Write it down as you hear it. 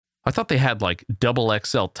I thought they had like double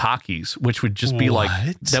XL Takis, which would just be like,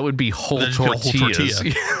 that would be whole tortillas.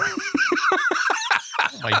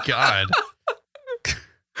 Oh my God.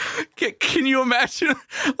 Can you imagine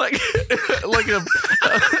like a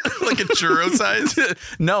churro size?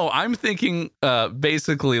 No, I'm thinking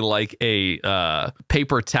basically like a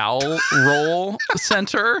paper towel roll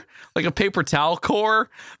center, like a paper towel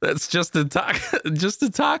core. That's just a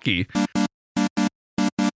Taki.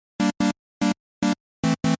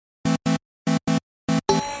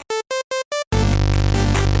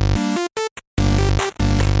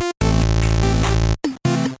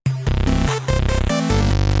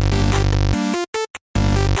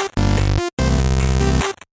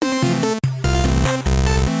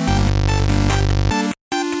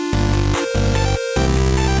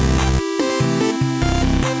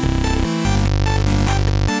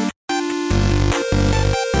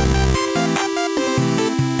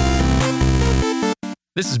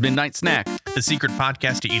 This is Midnight Snack, the secret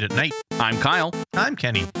podcast to eat at night. I'm Kyle. I'm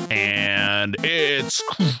Kenny. And it's...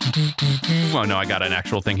 Oh, no, I got an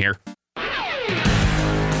actual thing here.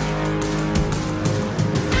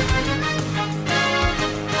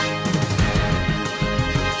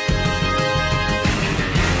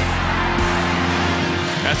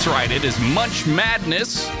 That's right. It is Munch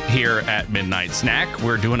Madness here at Midnight Snack.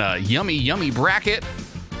 We're doing a yummy, yummy bracket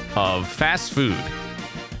of fast food.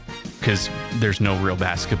 Because there's no real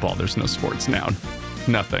basketball. There's no sports now.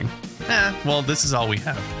 Nothing. Well, this is all we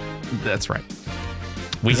have. That's right.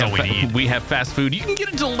 We have fast food. You can get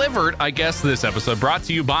it delivered, I guess, this episode. Brought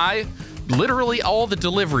to you by literally all the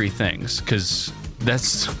delivery things. Because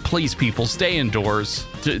please, people, stay indoors.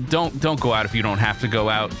 Don't go out if you don't have to go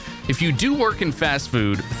out. If you do work in fast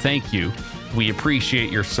food, thank you. We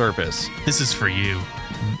appreciate your service. This is for you.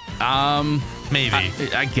 Maybe.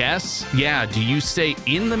 I guess. Yeah. Do you stay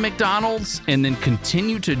in the McDonald's and then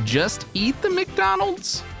continue to just eat the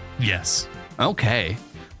McDonald's? Yes. Okay.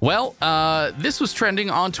 Well, this was trending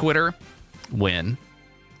on Twitter a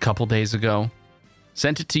couple days ago.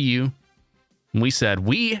 Sent it to you. And we said,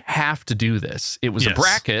 we have to do this. It was a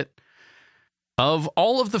bracket of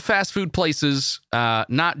all of the fast food places,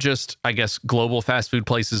 not just, I guess, global fast food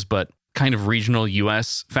places, but kind of regional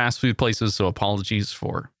U.S. fast food places. So apologies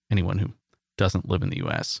for anyone who doesn't live in the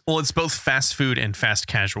U.S. Well, it's both fast food and fast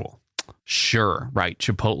casual. Sure. Right.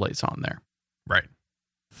 Chipotle's on there. Right.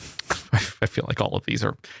 I feel like all of these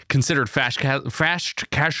are considered fast casual. Fast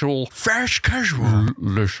casual.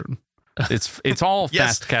 Listen, it's all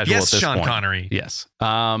fast casual at this Sean point. Connery. Yes.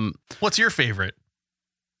 What's your favorite?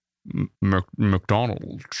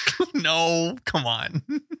 McDonald's. No, come on.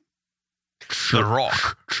 The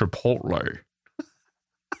Rock. Chipotle.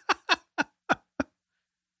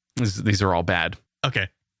 These are all bad. Okay.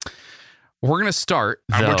 We're going to start,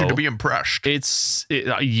 I want you to be impressed.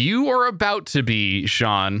 You are about to be,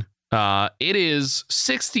 Sean. It is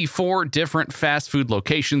 64 different fast food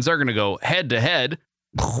locations. They're going to go head to head.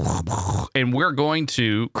 And we're going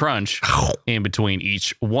to crunch in between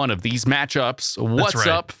each one of these matchups. What's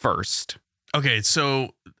up first? Okay, so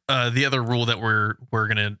the other rule that we're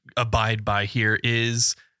going to abide by here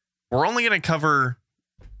is we're only going to cover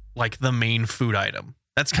like the main food item.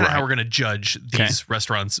 That's kind of how we're going to judge these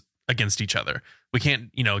restaurants against each other. We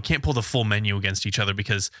can't pull the full menu against each other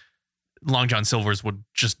because Long John Silver's would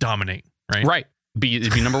just dominate, right? Right.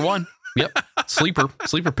 It'd be number one. Yep. Sleeper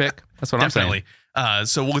pick. That's what Definitely. I'm saying.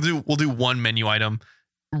 So we'll do one menu item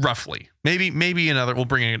roughly. Maybe another. We'll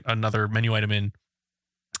bring another menu item in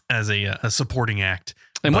as a supporting act.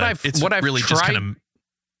 And what I've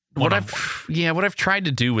tried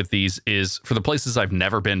to do with these is for the places I've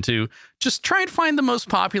never been to, just try and find the most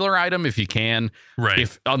popular item if you can.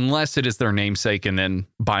 Right. Unless it is their namesake, and then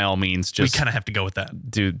by all means, just we kind of have to go with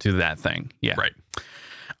that. Do that thing. Yeah. Right.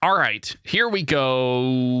 All right, here we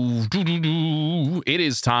go. It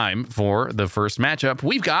is time for the first matchup.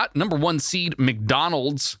 We've got number 1 seed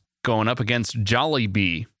McDonald's going up against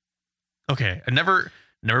Jollibee. Okay, I've never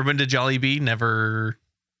been to Jollibee.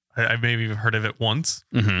 I've maybe heard of it once.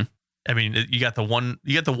 Mm-hmm. I mean, you got the one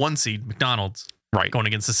seed McDonald's right going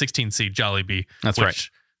against the 16 seed Jollibee. That's right.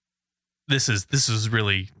 This is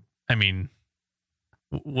really. I mean,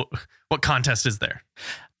 what contest is there?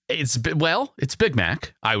 It's Big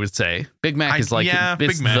Mac, I would say. Big Mac is like it's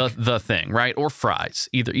Big Mac. the thing, right? Or fries,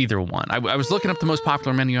 either one. I was looking up the most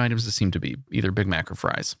popular menu items that seem to be either Big Mac or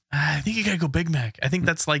fries. I think you gotta go Big Mac. I think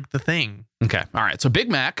that's like the thing. Okay, all right. So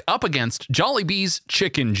Big Mac up against Jollibee's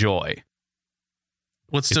Chicken Joy.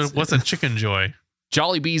 What's a Chicken Joy?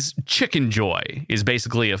 Jollibee's Chicken Joy is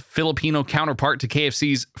basically a Filipino counterpart to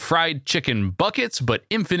KFC's fried chicken buckets, but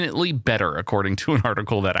infinitely better, according to an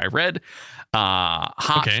article that I read.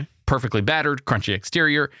 Hot, perfectly battered, crunchy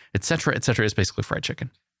exterior, etc., etc. is basically fried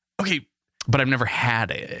chicken. Okay. But I've never had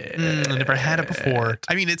it. I've never had it before.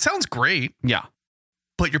 I mean, it sounds great. Yeah.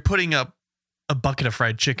 But you're putting up a bucket of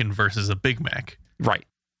fried chicken versus a Big Mac. Right.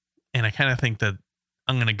 And I kind of think that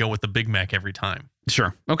I'm going to go with the Big Mac every time.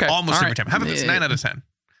 Sure. Okay. Almost every time. How about this? 9 out of 10.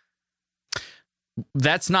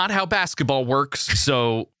 That's not how basketball works.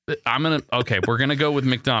 So we're going to go with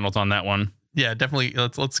McDonald's on that one. Yeah, definitely.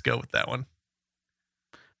 Let's go with that one.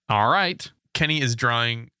 All right. Kenny is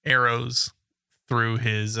drawing arrows through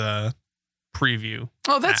his preview.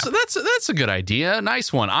 Oh, that's a good idea.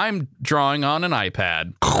 Nice one. I'm drawing on an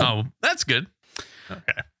iPad. Oh, that's good.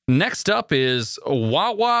 Okay. Next up is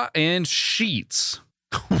Wawa and Sheetz.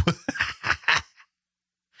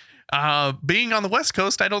 Being on the West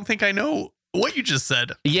Coast, I don't think I know what you just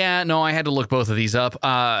said. Yeah, no, I had to look both of these up.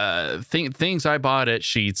 Things I bought at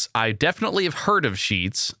Sheetz. I definitely have heard of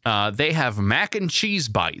Sheetz. They have mac and cheese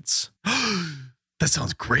bites. That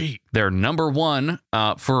sounds great. They're number one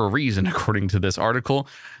for a reason, according to this article.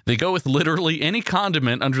 They go with literally any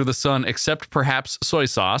condiment under the sun except perhaps soy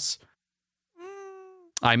sauce.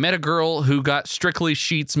 I met a girl who got strictly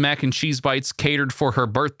Sheetz mac and cheese bites catered for her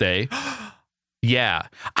birthday. Yeah.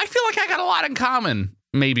 I feel like I got a lot in common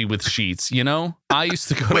maybe with Sheetz, you know? I used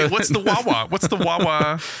to go Wait, what's the Wawa? What's the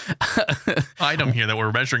Wawa item here that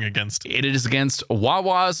we're measuring against? It is against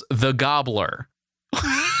Wawa's The Gobbler.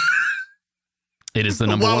 It is the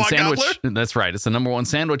number one sandwich. Gobbler? That's right. It's the number one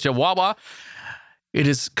sandwich at Wawa. It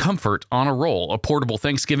is comfort on a roll, a portable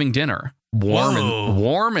Thanksgiving dinner.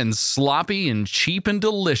 Warm and sloppy and cheap and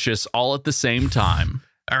delicious all at the same time.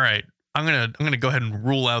 All right. I'm gonna go ahead and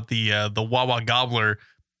rule out the Wawa Gobbler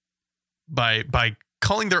by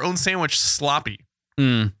calling their own sandwich sloppy.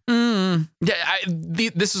 Yeah,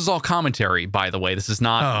 this is all commentary, by the way. This is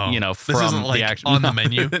not, from this isn't like the actual on the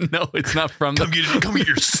menu. No, it's not from come get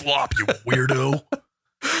your slop, you weirdo.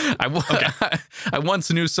 I once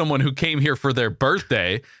knew someone who came here for their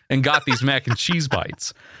birthday and got these mac and cheese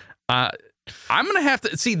bites. I'm gonna have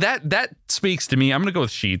to see that speaks to me. I'm gonna go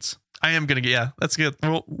with Sheetz. I am gonna get that's good.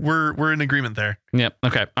 Well, we're in agreement there. Yep.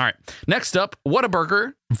 Okay. All right. Next up,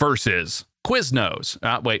 Whataburger versus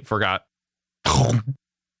Quiznos. Wait, forgot.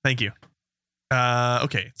 Thank you.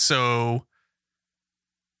 Okay, so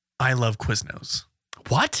I love Quiznos.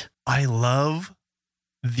 What? I love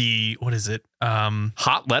what is it?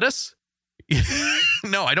 Hot lettuce?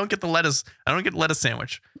 No, I don't get the lettuce. I don't get lettuce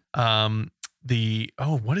sandwich.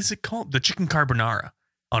 What is it called? The chicken carbonara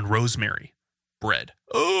on rosemary bread.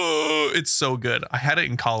 Oh, it's so good. I had it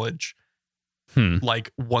in college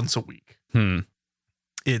like once a week.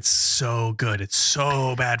 It's so good. It's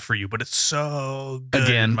so bad for you, but it's so good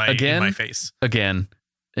in my face. Again,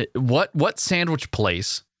 what sandwich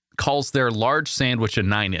place calls their large sandwich a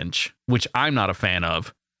 9-inch, which I'm not a fan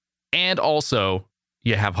of, and also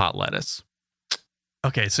you have hot lettuce.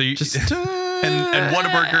 Okay, so you just and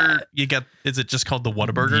Whataburger, you get. Is it just called the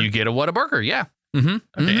Whataburger? You get a Whataburger, yeah.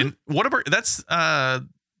 Mm-hmm. Okay, and Whataburger. That's kind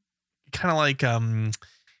of like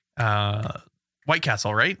White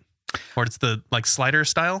Castle, right? Or it's the like slider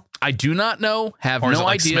style. I do not know. Have or no is it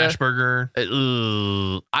like idea. Smash Burger.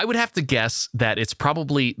 I would have to guess that it's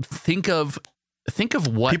probably think of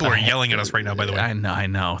what people are yelling at us right now. By the way, I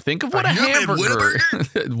know. Think of what a hamburger.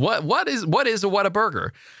 what is a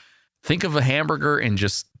Whataburger? Think of a hamburger and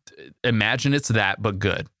just imagine it's that, but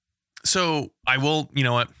good. So I will. You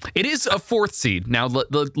know what? It is a 4th seed. Now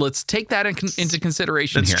let's take that into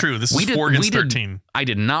consideration. That's true. This is 4 against 13. I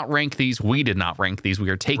did not rank these. We did not rank these. We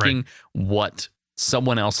are taking what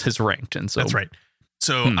someone else has ranked, and so that's right.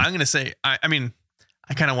 So I'm going to say. I mean,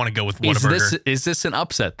 I kind of want to go with Whataburger. Is this an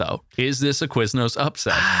upset though? Is this a Quiznos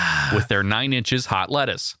upset with their 9 inches hot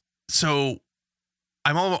lettuce? So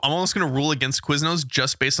I'm almost going to rule against Quiznos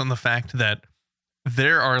just based on the fact that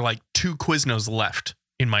there are like 2 Quiznos left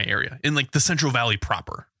in my area, in like the Central Valley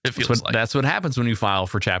proper. It feels like that's what happens when you file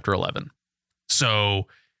for Chapter 11. So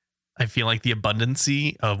I feel like the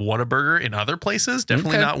abundancy of Whataburger in other places,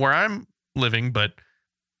 definitely not where I'm living, but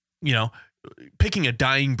picking a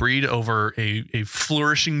dying breed over a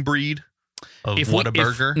flourishing breed of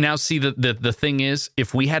Whataburger. Now, see, the thing is,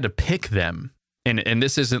 if we had to pick them, and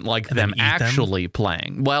this isn't like them actually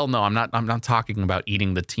playing. Well, no, I'm not talking about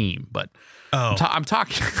eating the team, but I'm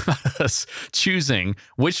talking about us choosing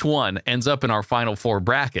which one ends up in our Final Four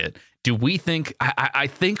bracket. Do we think? I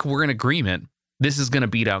think we're in agreement. This is going to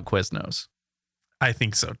beat out Quiznos. I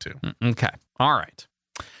think so too. Okay. All right.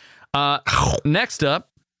 Next up,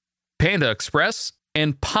 Panda Express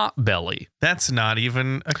and Potbelly. That's not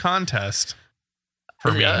even a contest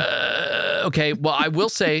for me. Okay, well, I will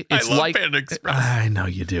say it's like Panda Express. I know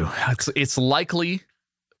you do. It's likely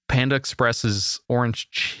Panda Express's orange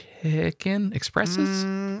chicken expresses.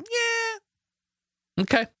 Yeah.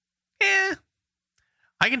 Okay. Yeah.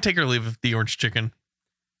 I can take or leave the orange chicken.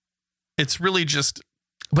 It's really just,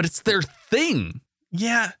 but it's their thing.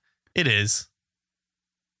 Yeah, it is.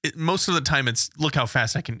 Most of the time, it's look how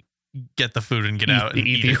fast I can get the food and get out and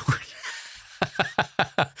eat it.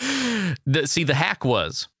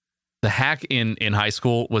 The hack in high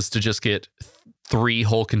school was to just get 3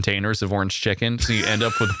 whole containers of orange chicken. So you end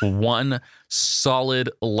up with 1 solid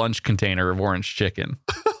lunch container of orange chicken.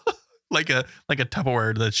 like a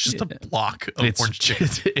Tupperware that's just a block of orange chicken.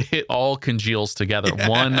 It all congeals together. Yeah.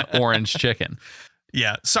 1 orange chicken.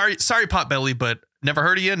 Yeah. Sorry, Potbelly, but never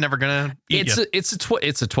heard of you. Never gonna eat you. It's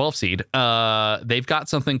a 12 seed. They've got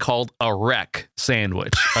something called a wreck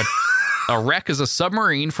sandwich. A wreck is a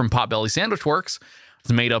submarine from Potbelly Sandwich Works.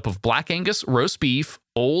 It's made up of Black Angus roast beef,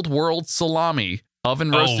 Old World salami,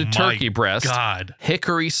 oven roasted turkey breast,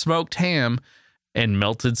 hickory smoked ham, and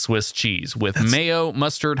melted Swiss cheese with mayo,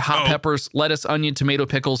 mustard, hot peppers, lettuce, onion, tomato,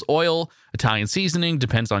 pickles, oil, Italian seasoning.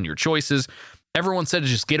 Depends on your choices. Everyone said to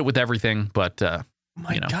just get it with everything, but God,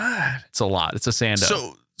 it's a lot. It's a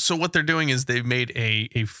sando. So what they're doing is they've made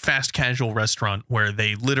a fast casual restaurant where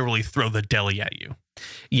they literally throw the deli at you.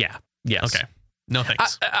 Yeah. Yes. Okay. No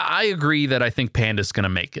thanks. I agree that I think Panda's going to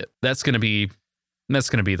make it. That's going to be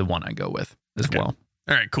the one I go with as well.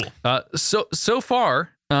 All right, cool. So far,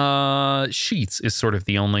 Sheetz is sort of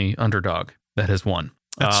the only underdog that has won.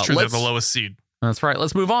 That's true. They're the lowest seed. That's right.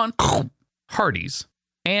 Let's move on. Hardee's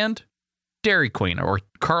and Dairy Queen, or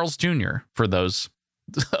Carl's Jr. for those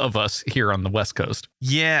of us here on the West Coast.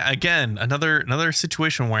 Yeah, again, another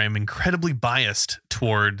situation where I'm incredibly biased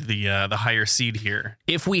toward the higher seed here.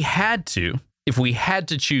 If we had to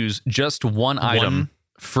choose just one item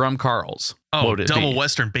from Carl's, what would it double be?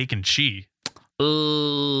 Western bacon cheese.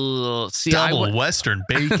 Double Western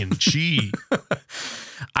bacon cheese.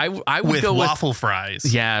 I would with go waffle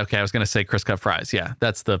fries. Yeah, okay. I was gonna say Crisp cut fries. Yeah,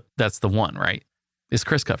 that's the one, right? Is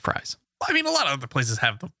Crisp cut fries? I mean, a lot of other places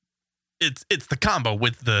have them. It's the combo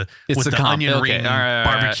with the onion ring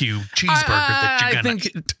barbecue cheeseburger that you're gonna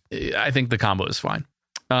eat. I think the combo is fine.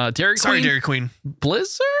 Dairy Queen.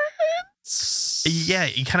 Blizzard? Yeah,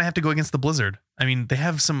 you kind of have to go against the Blizzard. I mean, they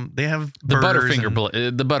have the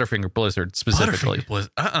Butterfinger Blizzard specifically.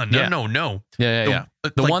 No. Yeah.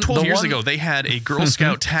 Like 12 years ago, they had a Girl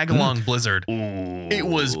Scout tag-along Blizzard. Ooh. It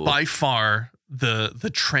was by far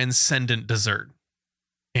the transcendent dessert.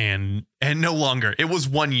 And no longer. It was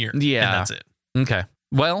 1 year. Yeah. And that's it. Okay.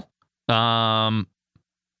 Well,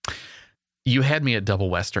 you had me at double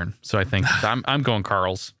Western, so I think I'm going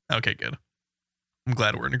Carl's. Okay, good. I'm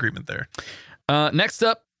glad we're in agreement there. Next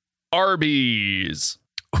up, Arby's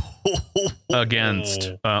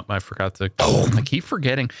against. I forgot to. I keep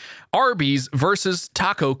forgetting. Arby's versus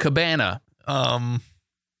Taco Cabana. Taco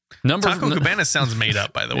Cabana sounds made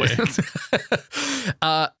up, by the way.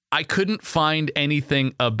 I couldn't find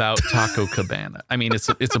anything about Taco Cabana. I mean, it's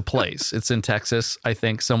a place. It's in Texas, I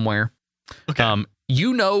think, somewhere. Okay.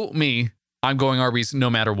 You know me. I'm going Arby's no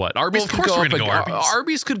matter what. Arby's could go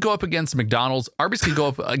up against McDonald's. Arby's could go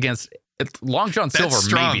up against Long John Silver.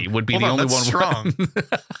 Maybe would be the only one. Strong.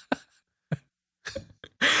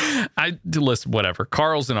 Listen, whatever.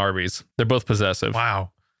 Carl's and Arby's, they're both possessive.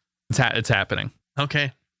 Wow, it's happening.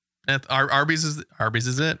 Okay, Arby's is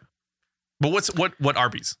it. But what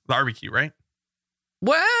Arby's? The barbecue, right?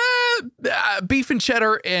 Well, beef and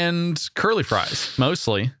cheddar and curly fries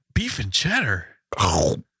mostly. Beef and cheddar.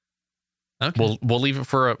 Okay. We'll leave it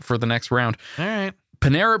for the next round. All right.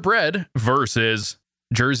 Panera Bread versus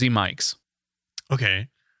Jersey Mike's. Okay.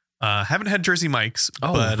 Haven't had Jersey Mike's.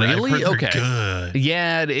 Oh, but really? I've heard they're good.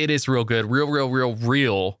 Yeah, it is real good.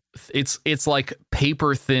 Real. It's like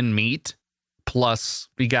paper thin meat. Plus,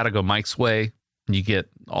 you got to go Mike's way. You get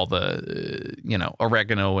all the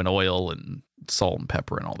oregano and oil and salt and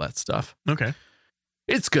pepper and all that stuff. Okay.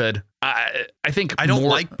 It's good. I think I don't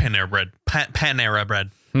like Panera Bread. Panera Bread.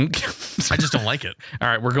 I just don't like it. All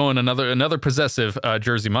right, we're going another possessive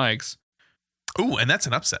Jersey Mike's. Ooh, and that's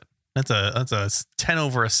an upset. That's a 10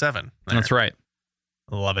 over a 7. There. That's right.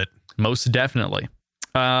 Love it. Most definitely.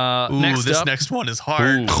 Next one is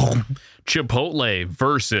hard. Chipotle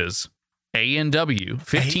versus A&W.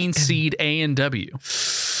 15 seed A&W.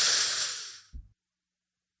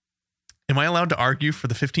 Am I allowed to argue for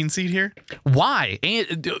the 15 seed here? Why?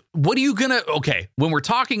 And what are you gonna? Okay, when we're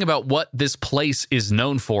talking about what this place is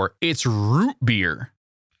known for, it's root beer.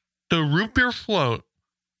 The root beer float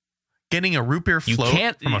getting a root beer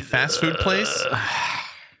float from a fast food place?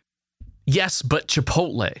 Yes, but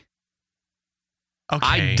Chipotle. Okay.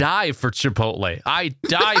 I die for Chipotle. I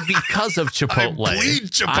die because of Chipotle. I bleed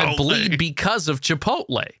Chipotle. I bleed because of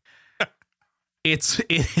Chipotle.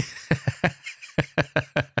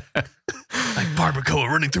 Like barbacoa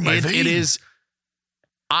running through my veins. It is.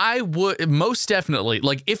 I would most definitely,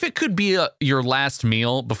 like, if it could be your last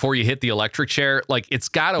meal before you hit the electric chair, like, it's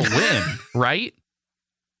got to win, right?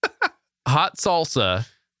 Hot salsa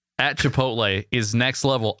at Chipotle is next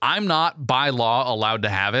level. I'm not by law allowed to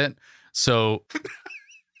have it, so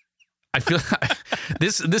I feel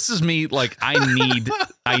this is me. Like,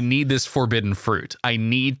 I need this forbidden fruit. I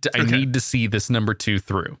need to see this number 2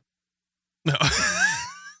 through. No.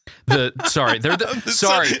 No,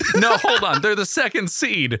 hold on. They're the second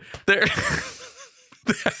seed. They're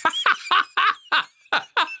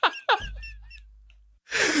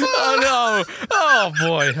oh no! Oh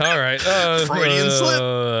boy! All right, Freudian slip.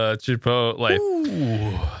 Chipotle,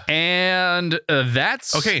 Ooh. And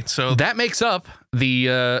that's okay. So that makes up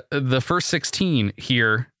the first 16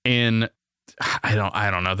 here in I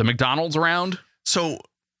don't know, the McDonald's round. So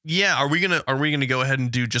yeah, are we gonna go ahead and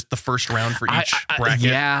do just the first round for each bracket?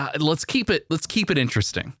 Yeah, let's keep it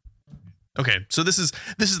interesting. Okay, so this is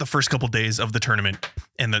the first couple days of the tournament,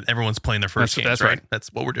 and then everyone's playing their first games. That's right. right.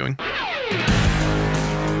 That's what we're doing.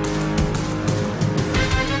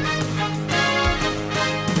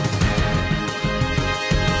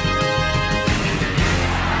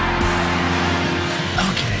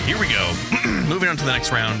 Here we go. Moving on to the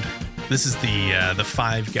next round. This is the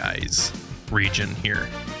Five Guys region here.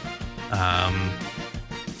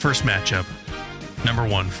 First matchup. Number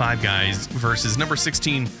 1, Five Guys versus number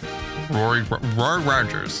 16, Roy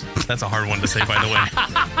Rogers. That's a hard one to say, by the way.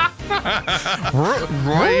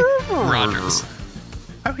 Roy Rogers.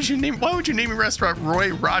 Why would you name your restaurant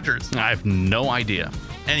Roy Rogers? I have no idea.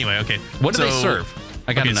 Anyway, okay. What do they serve?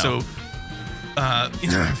 I gotta know. So,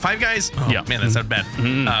 Five Guys. Oh yeah. Man, that sounded bad.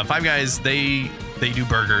 Mm-hmm. Five Guys. They do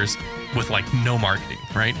burgers with like no marketing,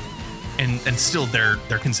 right? And still they're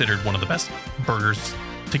considered one of the best burgers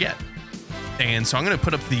to get. And so I'm gonna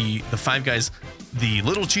put up the Five Guys, the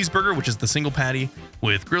little cheeseburger, which is the single patty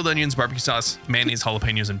with grilled onions, barbecue sauce, mayonnaise,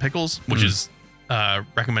 jalapenos, and pickles, which is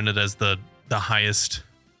recommended as the highest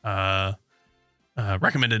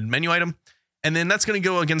recommended menu item. And then that's gonna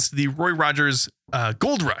go against the Roy Rogers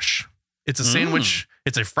Gold Rush. It's a sandwich.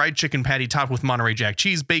 It's a fried chicken patty topped with Monterey Jack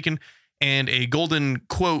cheese, bacon, and a golden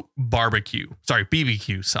quote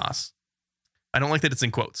BBQ sauce. I don't like that it's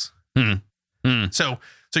in quotes. So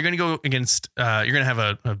you're going to go against, you're going to have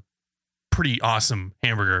a pretty awesome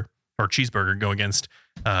hamburger or cheeseburger go against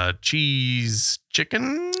cheese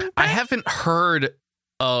chicken. I haven't heard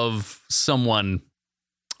of someone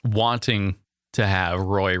wanting to have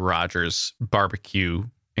Roy Rogers barbecue,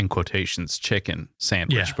 in quotations, chicken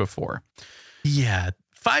sandwich before. Yeah.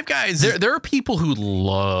 Five Guys. There are people who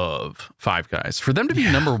love Five Guys. For them to be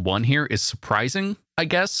number 1 here is surprising, I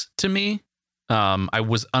guess, to me. I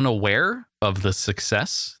was unaware of the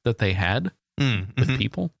success that they had with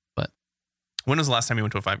people. But when was the last time you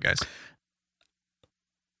went to a Five Guys?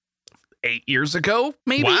 8 years ago,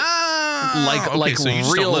 maybe. Wow. Like so you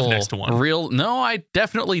just don't live next to one. No, I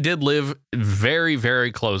definitely did live very,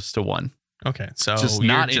 very close to one. Okay, so just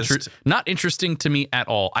not interesting to me at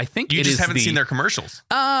all. I think you just haven't seen their commercials.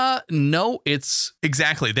 No, it's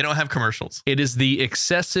exactly. They don't have commercials. It is the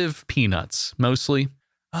excessive peanuts mostly.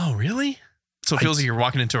 Oh, really? So it feels like you're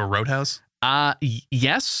walking into a Roadhouse.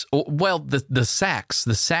 Yes. Well, the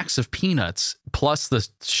sacks of peanuts plus the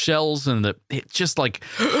shells and it's just like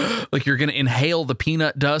you're gonna inhale the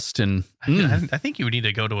peanut dust and. I think you would need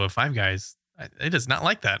to go to a Five Guys. It is not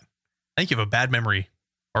like that. I think you have a bad memory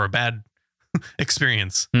or a bad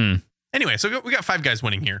experience. Anyway, so we got Five Guys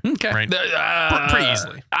winning here. Okay, right? Pretty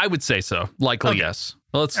easily. I would say so. Likely, yes.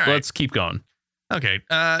 Let's keep going. Okay,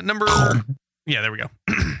 number. Yeah, there we go.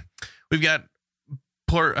 We've got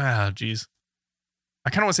geez. I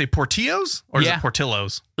kind of want to say Portillo's, or is it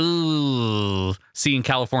Portillo's? Ooh. See, in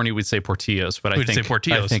California, we'd say Portillo's, but I think it's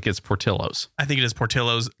Portillo's. I think it is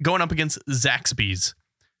Portillo's going up against Zaxby's.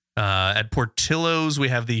 At Portillo's, we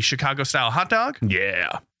have the Chicago style hot dog.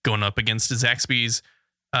 Yeah. Going up against Zaxby's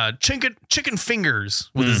chicken fingers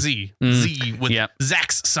with a Z. Z with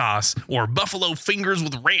Zax sauce or buffalo fingers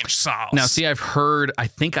with ranch sauce. Now, see, I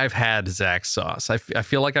think I've had Zax sauce. I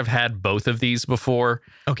feel like I've had both of these before.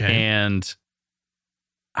 Okay. And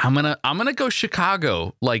I'm gonna go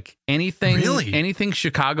Chicago. Like anything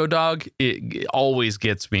Chicago dog, it always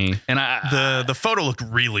gets me. And the photo looked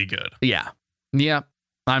really good. Yeah. Yeah.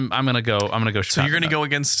 I'm gonna go. Chicago. So you're gonna go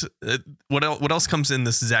against what else? What else comes in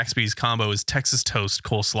this Zaxby's combo is Texas toast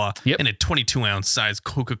coleslaw in a 22-ounce size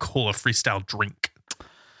Coca-Cola freestyle drink.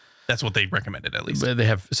 That's what they recommended, at least. But they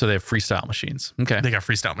have freestyle machines. Okay, they got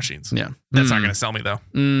freestyle machines. Yeah, that's not gonna sell me though.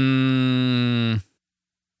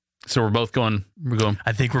 So we're both going.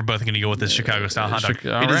 I think we're both gonna go with this Chicago style hot dog.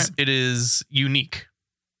 It is unique.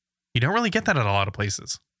 You don't really get that at a lot of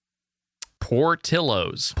places.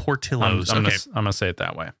 Portillo's. I'm gonna say it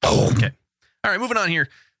that way. Okay. All right, moving on here.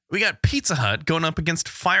 We got Pizza Hut going up against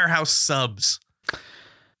Firehouse Subs.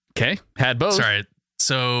 Okay, had both. Sorry.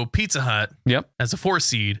 So Pizza Hut. Yep. As a 4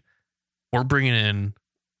 seed, we're bringing in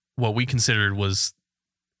what we considered was,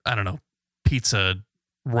 I don't know, pizza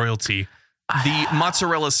royalty. The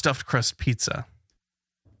mozzarella stuffed crust pizza.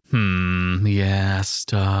 Yeah,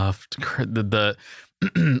 stuffed. The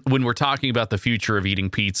when we're talking about the future of eating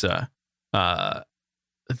pizza,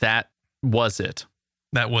 that was it.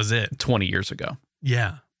 That was it. 20 years ago.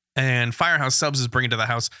 Yeah. And Firehouse Subs is bringing to the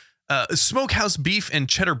house smokehouse beef and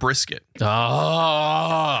cheddar brisket.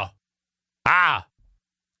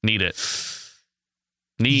 Need it.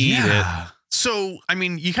 Need it. So, I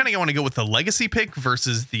mean, you kind of want to go with the legacy pick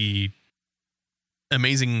versus the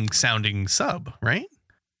amazing sounding sub, right?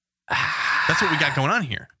 That's what we got going on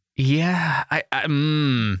here. Yeah, I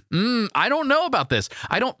don't know about this.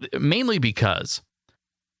 Mainly because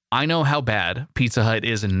I know how bad Pizza Hut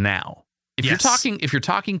is now. If you're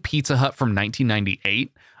talking Pizza Hut from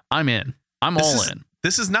 1998, I'm in. I'm all in.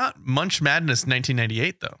 This is not Munch Madness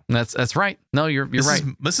 1998 though. That's right. No, you're right.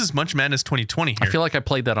 This is Munch Madness 2020 here. I feel like I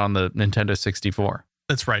played that on the Nintendo 64.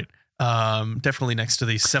 That's right. Definitely next to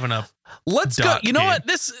the 7-Up. Let's go. You know what?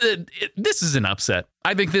 This is an upset.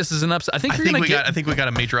 I think this is an upset. I think we got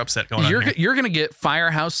a major upset going on here. You're going to get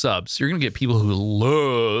Firehouse Subs. You're going to get people who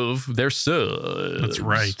love their subs. That's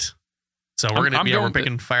right. So we're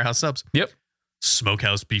picking Firehouse Subs. Yep.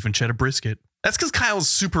 Smokehouse beef and cheddar brisket. That's because Kyle's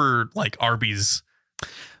super like Arby's.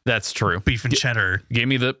 That's true. Beef and cheddar. Give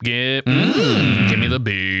me the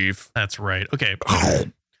beef. That's right. Okay.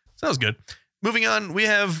 Sounds good. Moving on, we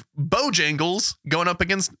have Bojangles going up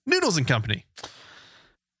against Noodles and Company.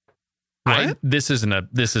 What? This isn't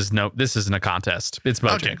a contest. It's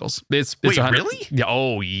Bojangles. Okay. It's Wait, really? Yeah.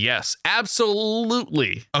 Oh yes,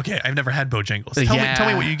 absolutely. Okay, I've never had Bojangles. Tell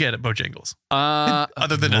me what you get at Bojangles.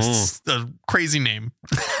 Other than a crazy name.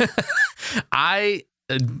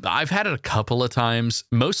 I've had it a couple of times.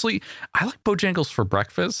 Mostly, I like Bojangles for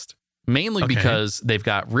breakfast, mainly because they've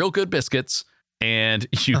got real good biscuits, and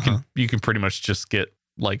you can pretty much just get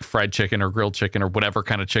like fried chicken or grilled chicken or whatever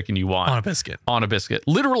kind of chicken you want on a biscuit.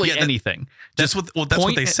 Literally anything. That's what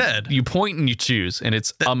they said. You point and you choose, and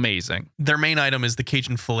it's amazing. Their main item is the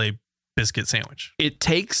Cajun filet biscuit sandwich. It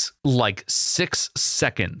takes like 6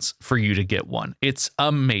 seconds for you to get one. It's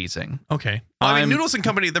amazing. Okay. I mean, Noodles and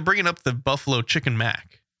Company, they're bringing up the buffalo chicken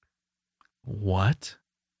mac. What?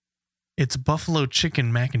 It's buffalo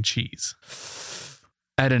chicken mac and cheese.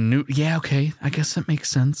 Yeah, okay. I guess that makes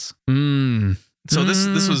sense. So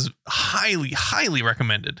this was highly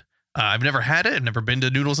recommended. I've never had it. I've never been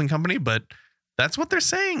to Noodles and Company, but that's what they're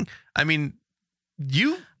saying. I mean,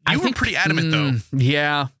 you were pretty adamant though.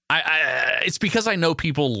 Yeah. It's because I know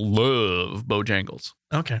people love Bojangles.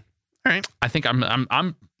 Okay. All right. I think I'm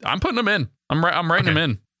putting them in. I'm writing them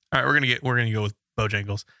in. All right, we're gonna go with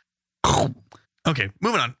Bojangles. Okay,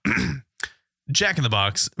 moving on. Jack in the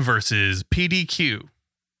Box versus PDQ.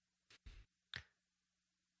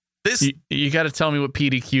 You got to tell me what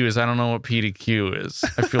PDQ is. I don't know what PDQ is.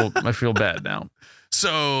 I feel bad now.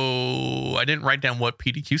 So I didn't write down what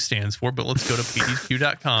PDQ stands for, but let's go to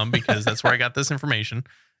pdq.com because that's where I got this information.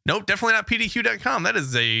 Nope, definitely not pdq.com. That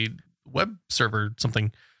is a web server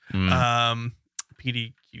something.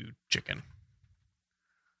 PDQ chicken.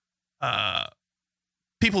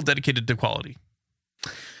 People dedicated to quality.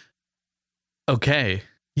 Okay.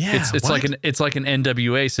 Yeah. It's like an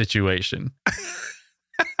NWA situation.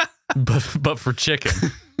 but for chicken.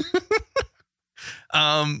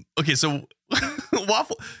 Okay, so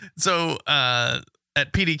waffle. So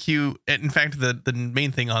at PDQ, in fact, the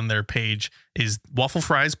main thing on their page is waffle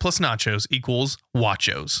fries plus nachos equals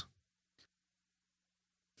Wachos.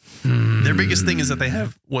 Their biggest thing is that they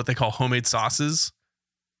have what they call homemade sauces.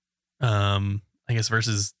 I guess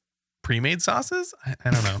versus pre-made sauces. I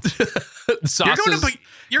don't know. Sauces.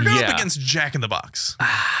 You're going up against Jack in the Box.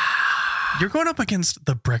 You're going up against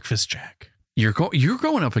the Breakfast Jack. You're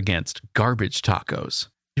going up against garbage tacos.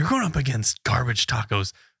 You're going up against garbage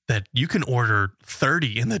tacos that you can order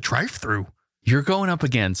 30 in the drive-thru. You're going up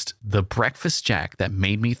against the Breakfast Jack that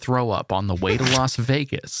made me throw up on the way to Las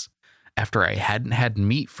Vegas. after I hadn't had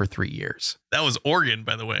meat for 3 years. That was Oregon,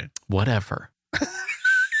 by the way. Whatever.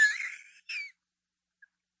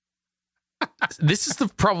 This is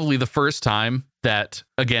probably the first time that,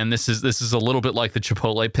 again, this is a little bit like the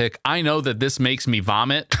Chipotle pick. I know that this makes me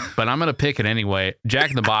vomit, but I'm going to pick it anyway.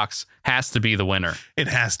 Jack in the Box has to be the winner. It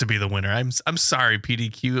has to be the winner. I'm sorry,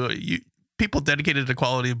 PDQ. People dedicated to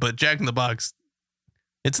quality, but Jack in the Box,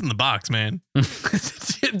 it's in the box, man.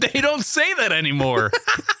 They don't say that anymore.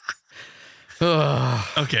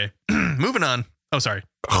 Okay, moving on. Oh, sorry.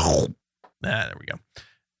 There we go.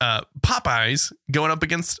 Popeyes going up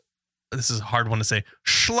against, this is a hard one to say,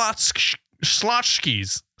 Schlotzskis.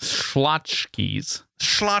 Schlotzskis. Popeyes?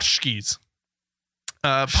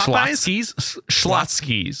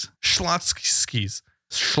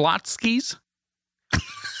 Schlotzskis.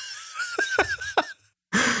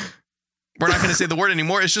 We're not going to say the word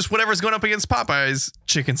anymore. It's just whatever's going up against Popeyes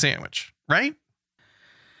chicken sandwich, right?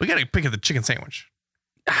 We got to pick at the chicken sandwich.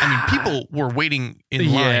 I mean, people were waiting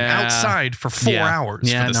in line outside for 4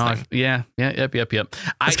 hours for this thing. Yep.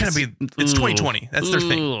 It's going to be, it's 2020. That's their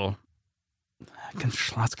thing.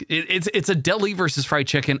 It's a deli versus fried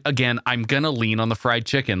chicken. Again, I'm going to lean on the fried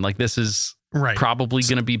chicken. Like, this is probably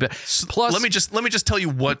going to be better. Plus, let me just tell you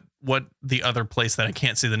what the other place that I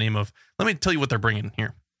can't say the name of. Let me tell you what they're bringing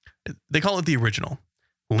here. They call it the original.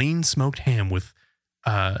 Lean smoked ham with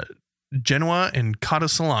Genoa and cotta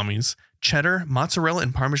salamis, cheddar, mozzarella,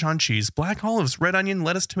 and Parmesan cheese, black olives, red onion,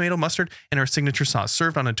 lettuce, tomato, mustard, and our signature sauce,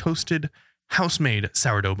 served on a toasted, house-made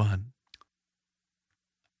sourdough bun.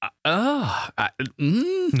 No,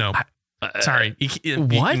 sorry.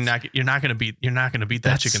 What? You're not gonna beat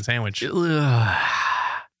that chicken sandwich.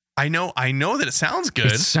 I know that it sounds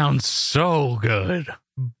good. It sounds so good.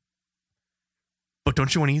 But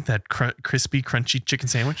don't you want to eat that crispy, crunchy chicken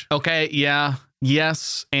sandwich? Okay, yeah,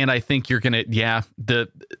 yes, and I think you're gonna. Yeah, the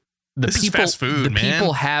this people, is fast food, man.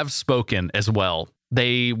 People have spoken as well.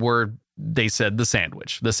 They said the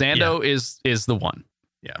sandwich. The Sando is the one.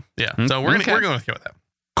 Yeah. So we're going with that.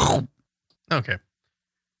 Okay.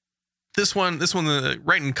 This one,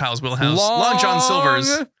 right in Kyle's wheelhouse. Long John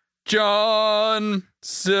Silver's. John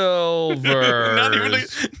Silver. not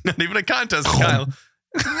even a contest, Kyle.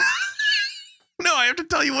 No, I have to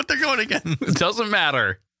tell you what they're going again. It doesn't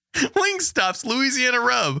matter. Wingstop's Louisiana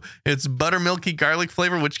Rub. It's buttermilky garlic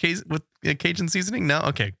flavor, with Cajun seasoning. No,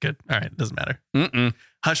 okay, good. All right, doesn't matter.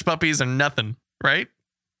 Hush puppies are nothing, right?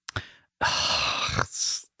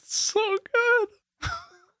 So good.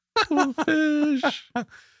 Fish.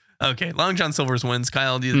 Okay, Long John Silver's wins.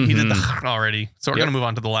 Kyle, he did the already, so we're gonna move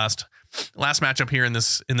on to the last matchup here in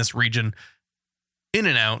this region.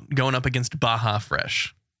 In-N-Out going up against Baja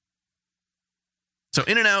Fresh. So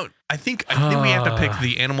In-N-Out, I think we have to pick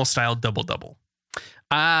the animal style double.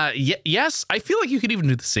 Yes, I feel like you could even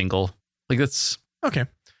do the single. Like, that's okay,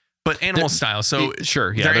 but animal style. So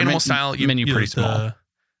sure, yeah, their animal style menu pretty small.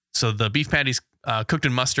 So the beef patty's cooked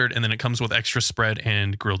in mustard, and then it comes with extra spread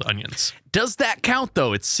and grilled onions. Does that count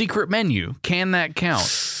though? It's secret menu. Can that count?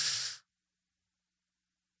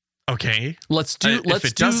 Okay, let's do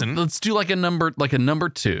like a number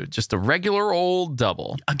 2, just a regular old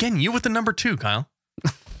double. Again, you with the number 2, Kyle.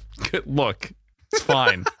 Look, it's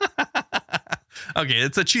fine. Okay,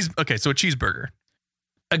 it's a cheese. Okay, so a cheeseburger.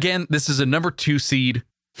 Again, this is a number 2 seed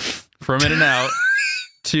from In-N-Out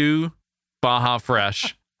to Baja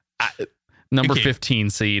Fresh. Number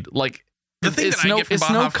 15 seed. Like, the thing that I get from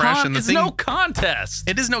Baja Fresh, and it's no contest.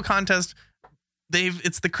 It is no contest.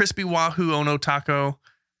 It's the crispy Wahoo Ono taco.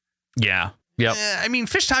 Yeah. Yep. I mean,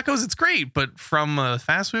 fish tacos, it's great, but from a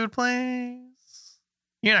fast food place,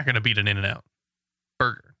 you're not going to beat an In-N-Out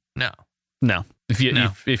burger. No. If you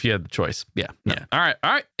had the choice. Yeah. No. Yeah. All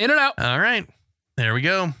right. In-N-Out. All right. There we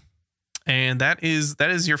go. And that is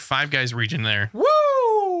your Five Guys region there.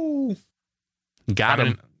 Woo! Got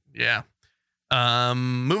him. Yeah.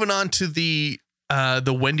 Moving on to the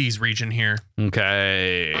Wendy's region here.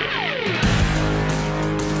 Okay.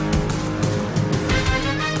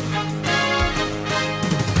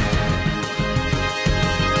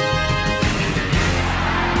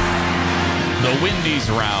 The Wendy's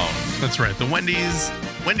round. That's right. The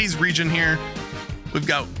Wendy's region here. We've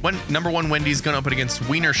got number 1 Wendy's going up against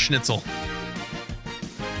Wiener Schnitzel.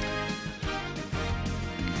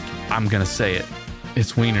 I'm going to say it.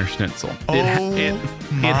 It's Wiener Schnitzel. It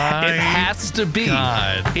has to be.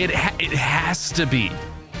 God. It has to be.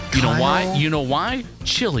 You know why?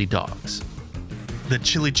 Chili dogs. The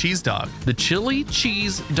chili cheese dog. The chili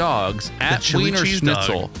cheese dogs at Wiener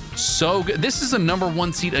Schnitzel. Dog. So good. This is a number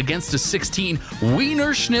 1 seed against a 16.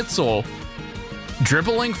 Wiener Schnitzel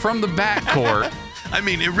dribbling from the backcourt. I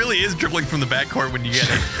mean, it really is dribbling from the backcourt when you get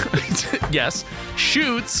it. yes,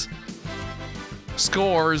 shoots,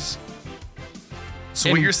 scores.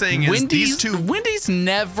 So what you're saying is these two... Wendy's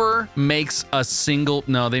never makes a single...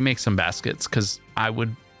 No, they make some baskets because I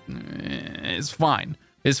would... It's fine.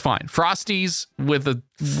 It's fine. Frosties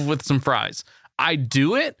with some fries. I'd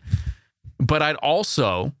do it, but I'd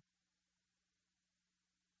also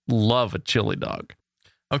love a chili dog.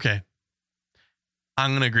 Okay.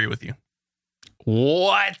 I'm going to agree with you.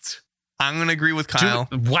 What? I'm going to agree with Kyle.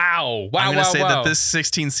 Wow. I'm going to say that this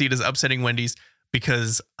 16 seed is upsetting Wendy's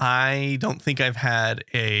because I don't think I've had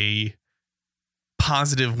a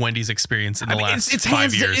positive Wendy's experience in the last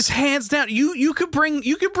 5 years. It's hands down. You could bring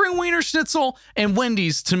Wiener Schnitzel and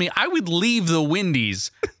Wendy's to me. I would leave the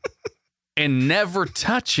Wendy's and never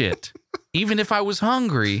touch it, even if I was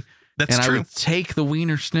hungry. That's true. I would take the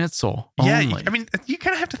Wiener Schnitzel. Yeah, only. I mean, you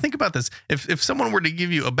kind of have to think about this. If someone were to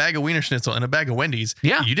give you a bag of Wiener Schnitzel and a bag of Wendy's,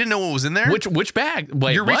 you didn't know what was in there. Which bag?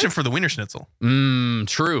 Wait, you're reaching for the Wiener Schnitzel.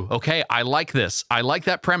 True. Okay, I like this. I like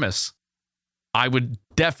that premise. I would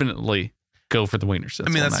definitely go for the Wiener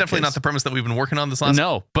Schnitzel. I mean, that's definitely not the premise that we've been working on this last.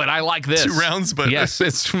 No, but I like this 2 rounds. But yes,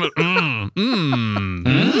 it's I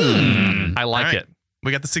like it.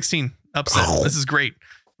 We got the 16 upset. This is great.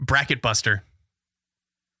 Bracket buster.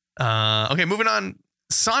 Okay, moving on.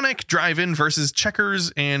 Sonic Drive-In versus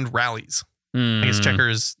Checkers and Rallies. I guess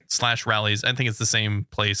Checkers / Rallies. I think it's the same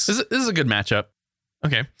place. This is a good matchup.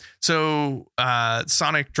 Okay, so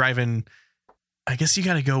Sonic Drive-In. I guess you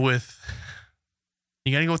got to go with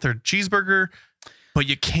their cheeseburger, but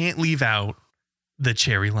you can't leave out the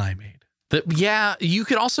cherry limeade. You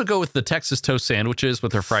could also go with the Texas toast sandwiches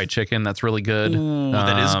with their fried chicken. That's really good. Ooh,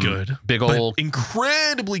 that is good. Big old,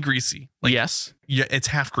 incredibly greasy. Yes, yeah, it's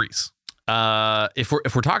half grease. If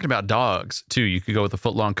we're talking about dogs too, you could go with a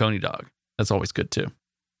foot-long coney dog. That's always good too.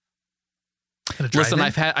 Listen,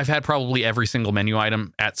 I've had probably every single menu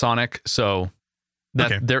item at Sonic, so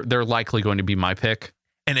they're likely going to be my pick.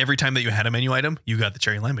 And every time that you had a menu item, you got the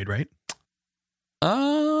cherry limeade, right?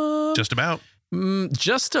 Just about.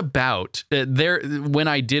 Just about. When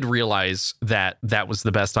I did realize that was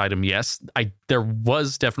the best item, yes. There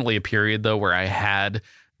was definitely a period though where I had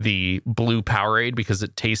the blue Powerade because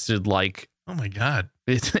it tasted like, oh my god,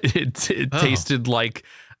 it tasted like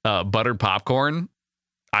buttered popcorn.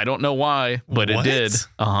 I don't know why, but it did.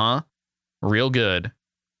 Real good.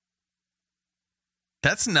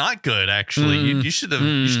 That's not good, actually. You should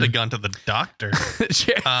have gone to the doctor.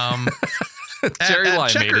 Cherry limeade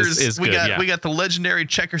Checkers, is we good. We got the legendary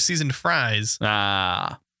Checker seasoned fries.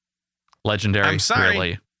 Legendary. I'm sorry.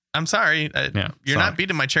 Really. I'm sorry. You're not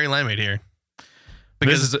beating my cherry limeade here.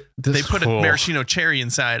 Because they put a maraschino cherry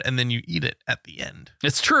inside and then you eat it at the end.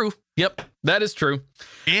 It's true. Yep, that is true.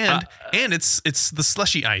 And it's the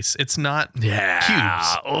slushy ice. It's not cubes.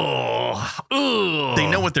 They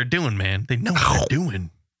know what they're doing, man. They know what they're doing.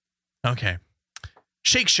 Okay.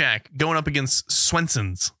 Shake Shack going up against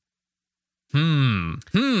Swenson's.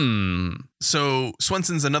 So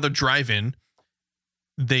Swenson's another drive-in.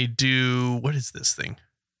 They do, what is this thing?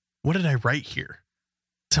 What did I write here?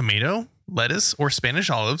 Tomato, lettuce, or Spanish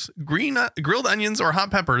olives, grilled onions or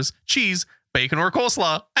hot peppers, cheese, bacon, or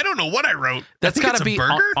coleslaw. I don't know what I wrote. That's got to be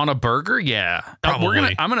on a burger. Yeah,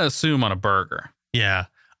 probably. I'm gonna assume on a burger. Yeah,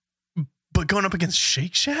 but going up against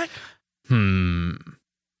Shake Shack.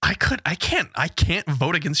 I can't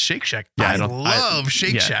vote against Shake Shack. Yeah, I love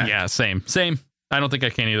Shake Shack. Yeah, same. I don't think I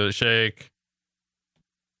can either. Shake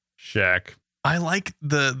Shack. I like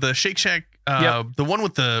the Shake Shack. The one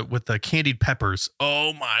with the candied peppers.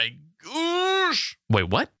 Oh my gosh! Wait,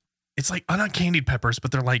 what? It's like not candied peppers,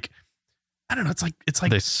 but they're like, I don't know. It's like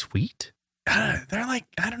they're sweet. They're like,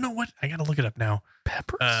 I don't know what. I gotta look it up now.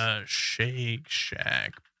 Peppers. Shake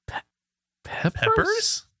Shack.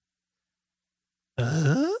 Peppers.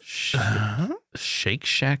 Shake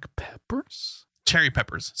Shack peppers. Cherry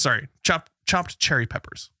peppers. Sorry, chopped cherry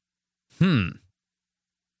peppers.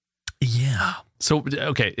 Yeah. So,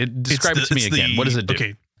 okay, describe it to me again. What does it do?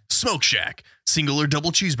 Okay, Smoke Shack, single or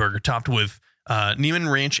double cheeseburger topped with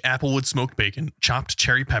Neiman Ranch Applewood smoked bacon, chopped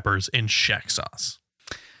cherry peppers, and Shack sauce.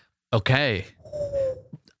 Okay.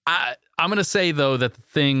 I'm going to say, though, that the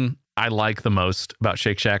thing I like the most about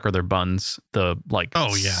Shake Shack are their buns. The,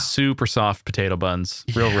 super soft potato buns.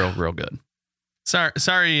 Real good.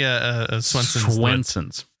 Sorry,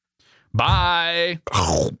 Swenson's. Bye.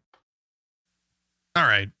 All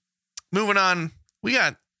right. Moving on, we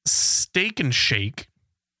got Steak and Shake,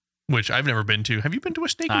 which I've never been to. Have you been to a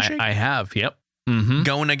Steak and Shake? I have. Yep.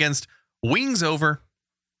 Going against Wings Over.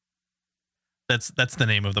 That's the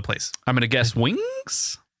name of the place. I'm gonna guess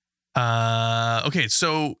Wings. Okay,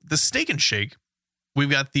 so the Steak and Shake we've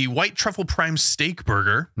got the white truffle prime steak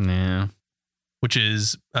burger. Yeah. Which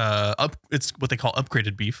is it's what they call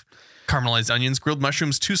upgraded beef, caramelized onions, grilled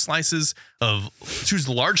mushrooms, two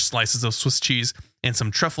large slices of Swiss cheese, and some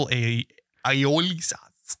truffle aioli sauce.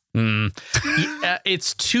 Yeah,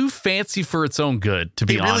 it's too fancy for its own good, to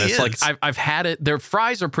be honest. Really like I've had it. Their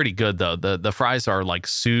fries are pretty good though. The fries are like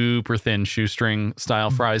super thin shoestring style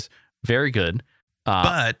fries, very good.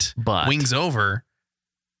 But Wings Over,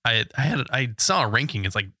 I saw a ranking.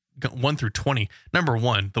 It's like 1 through 20. Number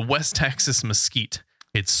 1, the West Texas Mesquite.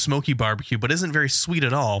 It's smoky barbecue, but isn't very sweet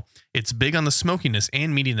at all. It's big on the smokiness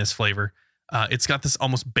and meatiness flavor. It's got this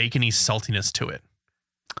almost bacony saltiness to it.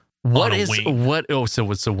 What is wing. What? Oh,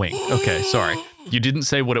 so it's a wing. Okay, sorry. You didn't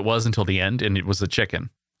say what it was until the end, and it was a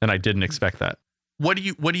chicken, and I didn't expect that. What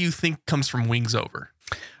do you think comes from Wings Over?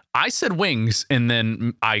 I said wings, and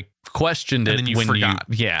then I questioned it and then you when forgot.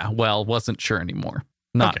 Wasn't sure anymore.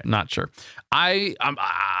 Not sure. I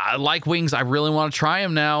like wings. I really want to try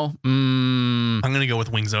them now. I'm gonna go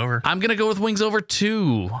with Wings Over. I'm gonna go with Wings Over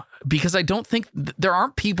too, because I don't think there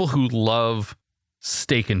aren't people who love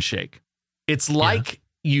Steak and Shake. It's like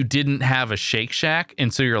you didn't have a Shake Shack,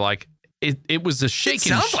 and so you're like, it was a shake. It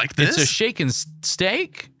sounds like this. It's a shake and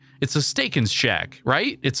steak. It's a Steak and Shack,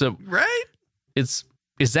 right? Is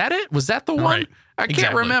that it? Was that the one? Right. I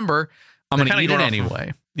can't remember. I'm going to eat it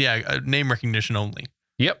anyway. Name recognition only.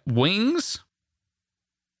 Yep. Wings.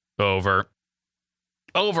 Over.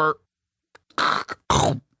 Going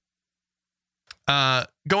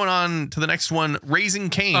on to the next one,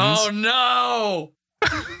 Raising Cane's. Oh, no.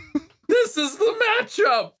 This is the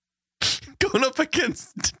matchup. Going up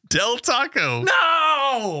against Del Taco.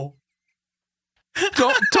 No.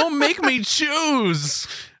 Don't make me choose.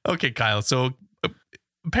 Okay, Kyle. So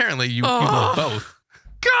apparently you love both.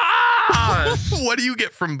 Gosh! What do you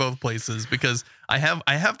get from both places? Because I have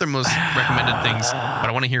their most recommended things, but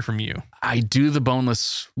I want to hear from you. I do the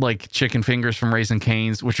boneless like chicken fingers from Raising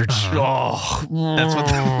Cane's, which are that's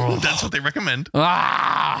what they recommend.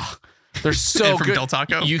 They're so and from good. Del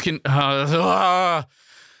Taco. You can.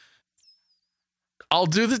 I'll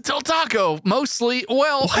do the Del Taco mostly.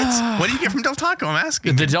 Well, what do you get from Del Taco? I'm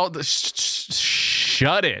asking.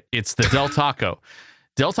 Shut it. It's the Del Taco.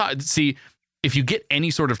 Del Taco. See, if you get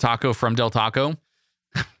any sort of taco from Del Taco,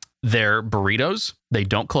 they're burritos. They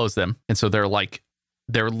don't close them, and so they're a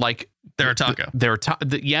taco.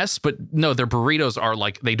 Yes, but no, their burritos are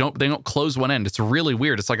like they don't close one end. It's really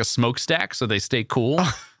weird. It's like a smokestack, so they stay cool,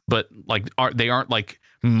 but like they aren't like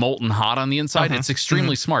molten hot on the inside. It's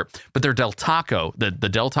extremely smart. But their Del Taco, the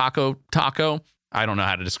Del Taco taco. I don't know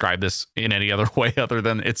how to describe this in any other way other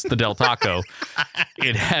than it's the Del Taco.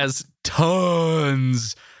 It has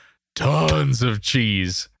tons of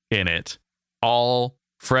cheese in it, all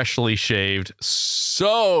freshly shaved.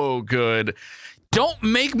 So good. Don't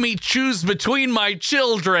make me choose between my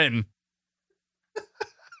children.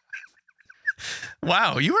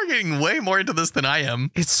 Wow, you are getting way more into this than I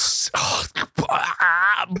am.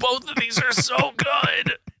 Both of these are so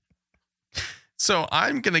good. So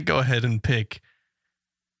I'm going to go ahead and pick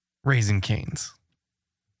Raising Cane's.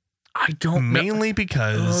 I don't mainly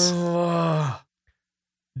because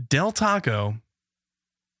Del Taco.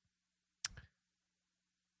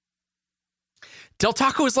 Del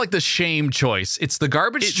Taco is like the shame choice. It's the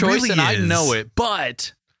garbage choice, really and is. I know it.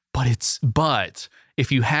 But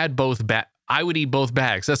if you had both I would eat both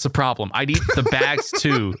bags. That's the problem. I'd eat the bags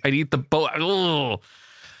too. I'd eat the both. The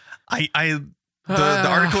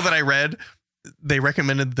article that I read, they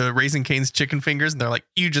recommended the Raising Cane's chicken fingers, and they're like,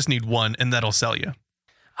 you just need one, and that'll sell you.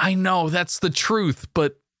 I know that's the truth,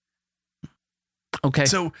 but okay.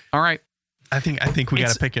 So all right. I think we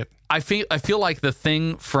got to pick it. I feel like the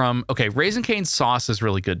thing from Raising Cane's sauce is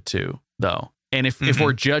really good too, though. And if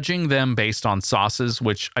we're judging them based on sauces,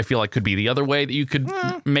 which I feel like could be the other way that you could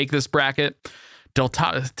make this bracket, Del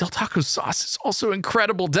Taco's sauce is also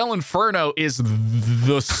incredible. Del Inferno is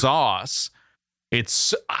the sauce.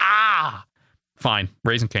 It's fine.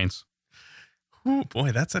 Raising Cane's. Oh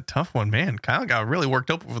boy, that's a tough one, man. Kyle got really worked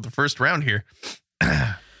up over the first round here.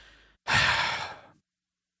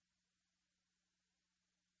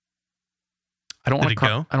 I don't want to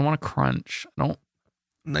go. I don't want to crunch. No,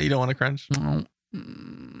 you don't want to crunch? No.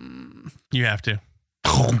 You have to.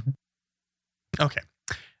 Okay.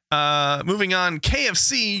 Moving on.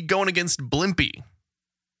 KFC going against Blimpie.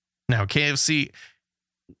 Now, KFC,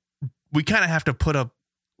 we kind of have to put up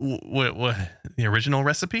what the original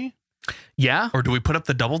recipe? Yeah. Or do we put up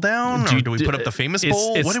the double down? Or do we put up the famous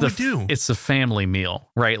bowl? What do we do? It's a family meal,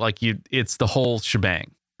 right? Like it's the whole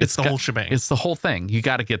shebang. It's the whole shebang. It's the whole thing. You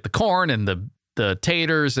got to get the corn and the the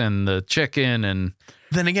taters and the chicken and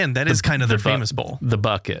then again, that is kind of their famous bowl. The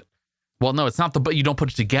bucket. Well, no, it's not but you don't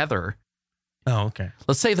put it together. Oh, okay.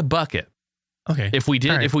 Let's say the bucket. Okay. If we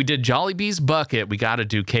did Jollibee's bucket, we got to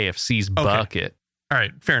do KFC's bucket. All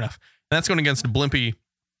right, fair enough. And that's going against the Blimpie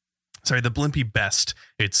Best.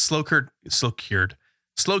 It's slow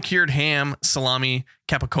cured ham, salami,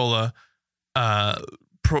 capicola.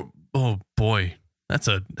 Oh boy, that's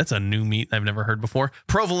a new meat I've never heard before.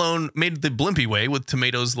 Provolone made the Blimpie way with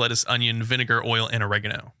tomatoes, lettuce, onion, vinegar, oil, and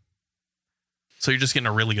oregano. So you're just getting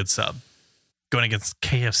a really good sub. Going against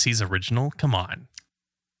KFC's original? Come on.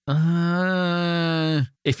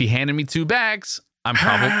 If you handed me 2 bags, I'm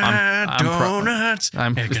donuts.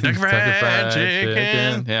 I'm Kentucky Fried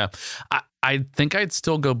Chicken. Yeah, I think I'd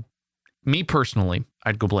still go. Me personally,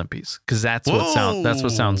 I'd go Blimpies because that's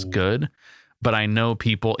what sounds good. But I know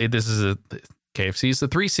people. KFC's the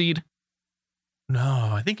 3 seed. No,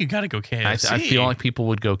 I think you got to go KFC. I feel like people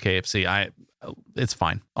would go KFC. It's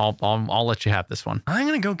fine. I'll let you have this one. I'm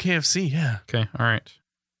gonna go KFC. Yeah. Okay. All right.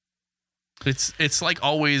 It's like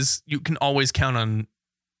always. You can always count on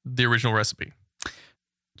the original recipe.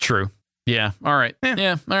 True. Yeah. All right.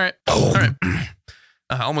 Yeah. All right. All right.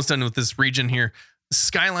 Almost done with this region here.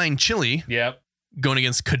 Skyline Chili. Yep. Going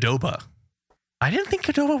against Qdoba. I didn't think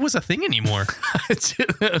Qdoba was a thing anymore.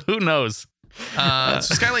 Who knows? So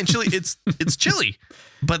Skyline Chili, it's chili,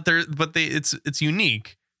 but it's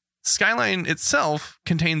unique. Skyline itself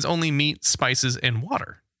contains only meat, spices, and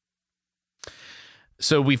water.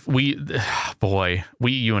 So you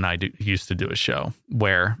and I used to do a show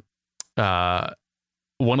where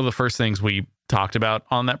one of the first things we talked about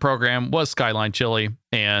on that program was Skyline Chili,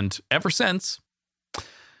 and ever since,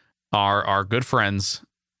 our good friends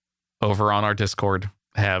over on our Discord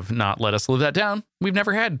have not let us live that down. We've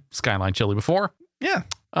never had Skyline Chili before. Yeah.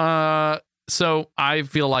 So I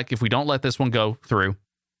feel like if we don't let this one go through,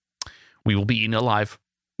 we will be eaten alive.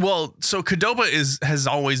 Well, so Qdoba has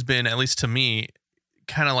always been, at least to me,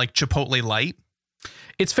 kind of like Chipotle light.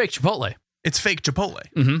 It's fake Chipotle. It's fake Chipotle.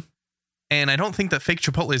 Mm-hmm. And I don't think that fake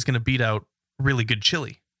Chipotle is going to beat out really good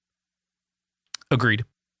chili. Agreed.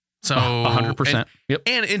 So 100%. Yep.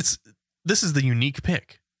 And this is the unique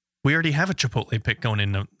pick. We already have a Chipotle pick going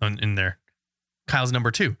in there. Kyle's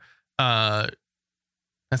number 2. That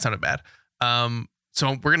sounded bad.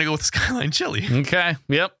 So we're gonna go with Skyline Chili. Okay.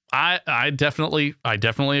 Yep. I definitely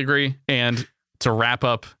agree. And to wrap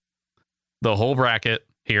up the whole bracket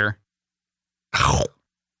here,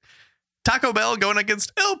 Taco Bell going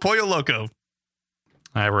against El Pollo Loco.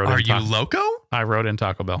 Are you loco? I wrote in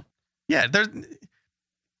Taco Bell. Yeah,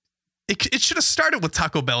 it should have started with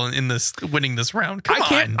Taco Bell in this winning this round.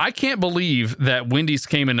 I can't believe that Wendy's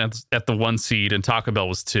came in at the 1 seed and Taco Bell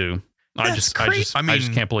was 2. I just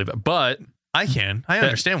can't believe it. But I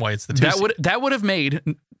understand why it's the 2 seed. That would have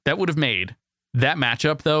made that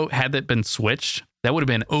matchup though, had it been switched, that would have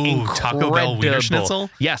been incredible. Taco Bell Wiener Schnitzel?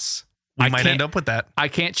 Yes. We might end up with that. I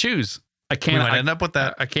can't choose. I end up with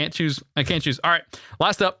that. I can't choose. All right.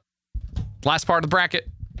 Last part of the bracket.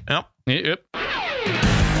 Yep.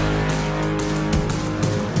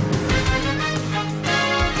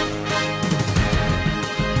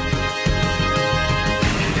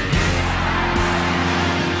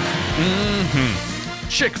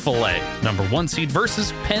 Chick-fil-A, number 1 seed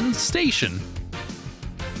versus Penn Station.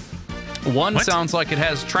 One sounds like it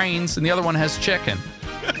has trains, and the other one has chicken.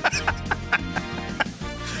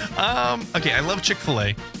 Okay, I love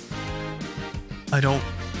Chick-fil-A. I don't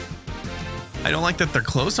like that they're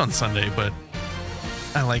closed on Sunday, but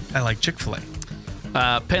I like Chick-fil-A.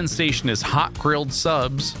 Penn Station is hot grilled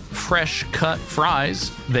subs, fresh cut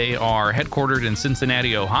fries. They are headquartered in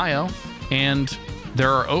Cincinnati, Ohio, and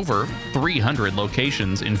there are over 300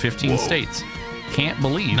 locations in 15 states. Can't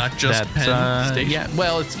believe not just that, Penn Station. Yeah,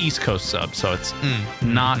 well, it's East Coast sub, so it's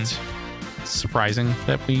not surprising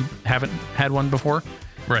that we haven't had one before.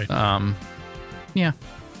 Right. Yeah.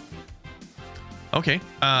 Okay.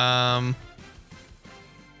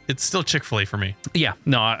 It's still Chick-fil-A for me. Yeah.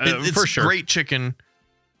 No, it's for sure. Great chicken,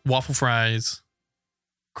 waffle fries,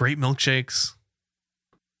 great milkshakes.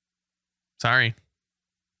 Sorry.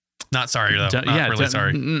 Not sorry, though. Not really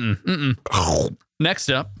sorry. Next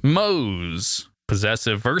up, Moe's.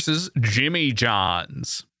 Possessive versus Jimmy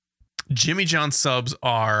John's. Jimmy John's subs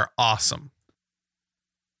are awesome.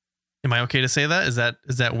 Am I okay to say that? Is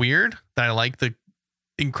that weird? That I like the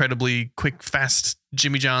incredibly quick, fast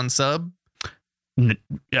Jimmy John sub?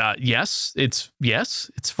 Yes, it's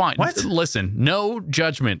fine. What? Listen, no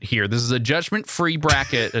judgment here. This is a judgment-free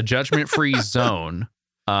bracket, a judgment-free zone.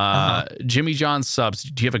 Jimmy John's subs.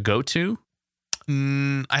 Do you have a go-to?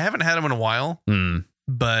 I haven't had them in a while,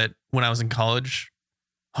 But when I was in college,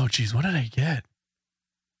 oh geez, what did I get?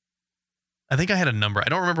 I think I had a number. I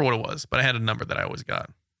don't remember what it was, but I had a number that I always got.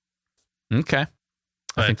 Okay.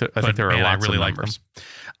 I think there are lots of numbers.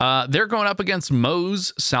 They're going up against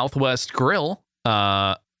Moe's Southwest Grill.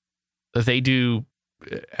 They do,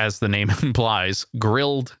 as the name implies,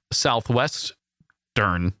 grilled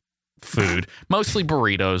Southwestern food, mostly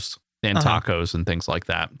burritos and tacos and things like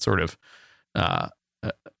that. Sort of,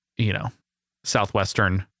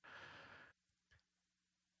 Southwestern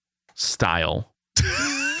style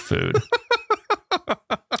food.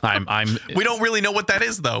 We don't really know what that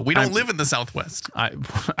is, though. We don't live in the Southwest. I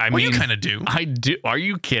mean, you kind of do. I do. Are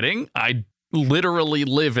you kidding? I literally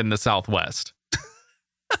live in the Southwest.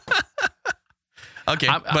 Okay,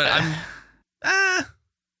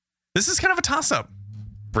 this is kind of a toss-up.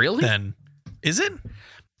 Really? Then is it?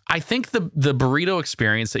 I think the burrito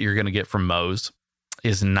experience that you're going to get from Moe's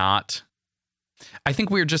is not. I think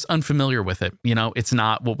we're just unfamiliar with it. It's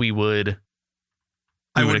not what we would.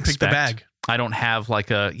 I wouldn't pick the bag. I don't have like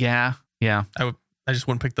a yeah. I just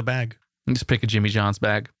wouldn't pick the bag. You just pick a Jimmy John's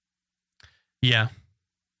bag. Yeah,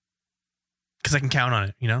 because I can count on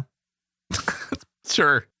it.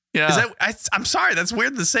 Sure. Yeah. I'm sorry, that's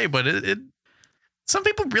weird to say, but it some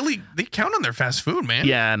people really they count on their fast food, man.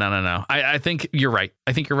 Yeah, no. I think you're right.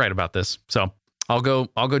 I think you're right about this. So I'll go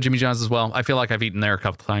Jimmy John's as well. I feel like I've eaten there a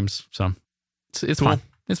couple times, so it's cool. Fine.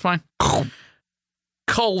 It's fine.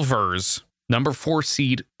 Culver's, number 4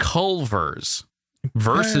 seed Culver's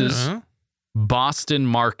versus Boston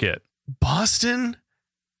Market. Boston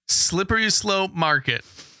Slippery Slope Market.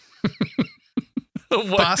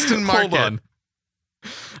 Boston Market. Hold on.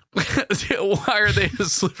 Why are they a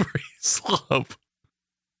slippery slope?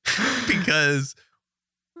 Because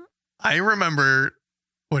I remember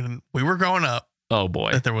when we were growing up. Oh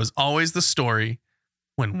boy. That there was always the story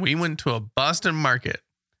when we went to a Boston Market,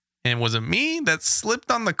 and was it me that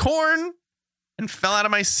slipped on the corn and fell out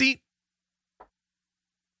of my seat?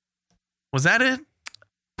 Was that it?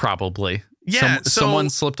 Probably. Yeah. Someone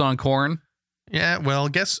slipped on corn. Yeah. Well,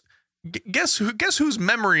 guess whose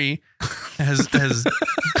memory has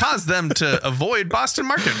caused them to avoid Boston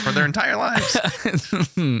Market for their entire lives.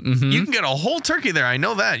 Mm-hmm. You can get a whole turkey there. I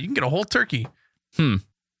know that. You can get a whole turkey.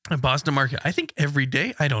 At Boston Market. I think every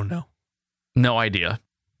day. I don't know. No idea.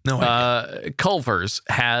 Culver's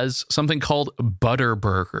has something called butter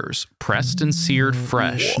burgers, pressed and seared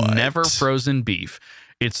fresh, never frozen beef.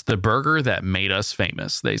 It's the burger that made us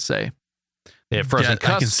famous, they say. They have frozen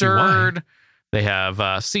custard. They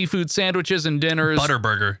have seafood sandwiches and dinners.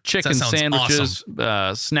 Butterburger. Chicken sandwiches,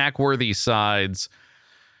 awesome. Snack-worthy sides,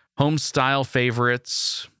 home-style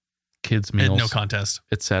favorites, kids' meals. No contest.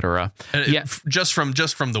 Etc. Yeah. Just from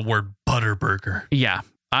the word Butterburger. Yeah.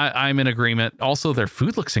 I'm in agreement. Also, their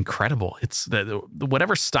food looks incredible. It's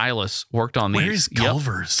whatever stylist worked on these. Where's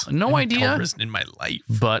Culver's? Yep. No idea. Culver's in my life.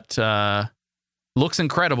 But looks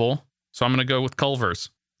incredible. So I'm going to go with Culver's.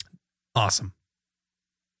 Awesome.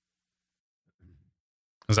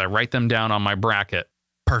 As I write them down on my bracket.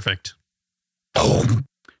 Perfect.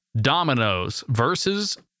 Domino's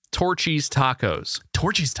versus Torchy's Tacos.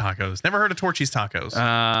 Torchy's Tacos. Never heard of Torchy's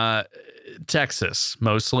Tacos. Texas,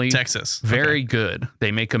 mostly. Texas. Very good.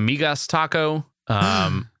 They make a migas taco.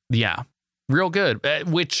 Yeah. Real good.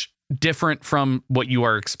 Which different from what you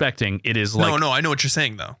are expecting. It is like... No, I know what you're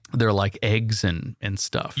saying, though. They're like eggs and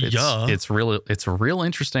stuff. It's real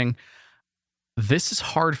interesting. This is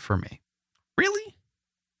hard for me. Really?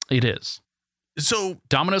 It is. So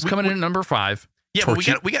Domino's coming in at number 5. Yeah, but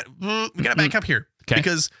we got to back up here. Okay.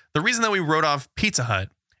 Because the reason that we wrote off Pizza Hut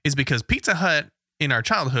is because Pizza Hut in our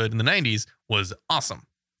childhood in the 90s was awesome.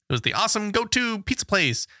 It was the awesome go-to pizza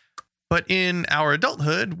place. But in our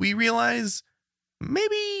adulthood, we realize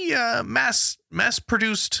maybe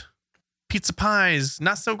mass-produced pizza pies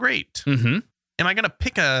not so great. Mm-hmm. Am I going to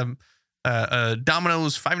pick a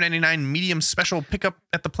Domino's $5.99 medium special pickup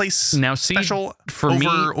at the place now special for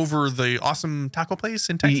over the awesome taco place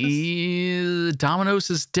in Texas?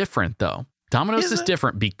 Domino's is different though. Domino's is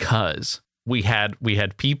different because we had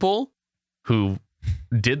people who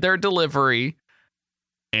did their delivery,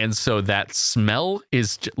 and so that smell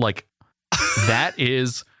is like that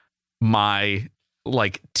is my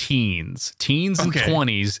like teens and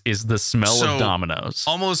 20s is the smell of Domino's.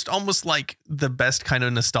 Almost like the best kind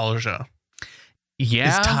of nostalgia.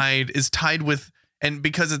 Yeah. Is tied with, and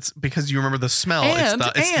because you remember the smell, it's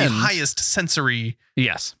the highest sensory.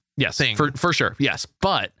 Yes. Thing. For sure. Yes.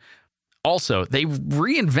 But also they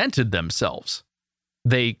reinvented themselves.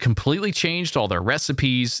 They completely changed all their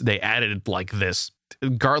recipes. They added like this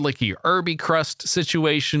garlicky herby crust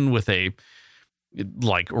situation with a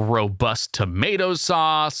like robust tomato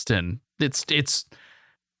sauce, and it's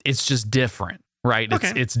just different, right?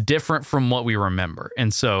 Okay. It's different from what we remember.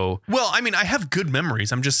 And so, well, I mean, I have good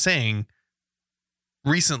memories. I'm just saying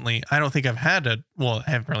recently, I don't think I haven't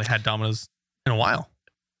really had Domino's in a while.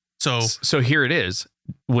 So here it is.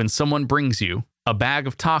 When someone brings you a bag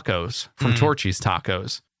of tacos from Torchy's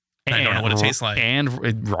Tacos, and I don't know what it tastes like.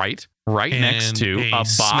 And right next to a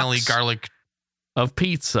box smelly garlic of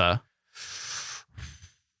pizza.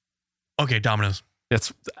 Okay, Domino's.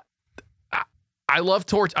 I love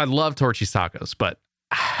Torchy's Tacos, but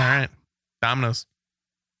all right, Domino's.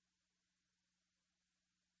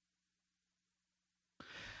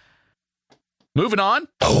 Moving on.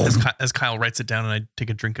 As Kyle writes it down and I take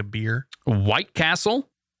a drink of beer. White Castle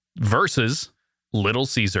versus Little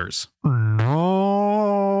Caesars. No,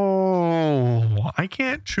 I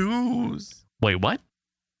can't choose. Wait, what?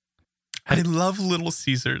 I love Little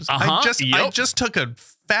Caesars. Uh-huh, I just took a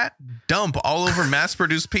fat dump all over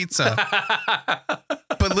mass-produced pizza.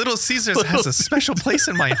 But Little Caesars has a special place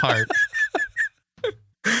in my heart.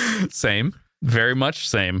 Same. Very much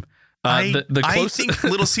same. I think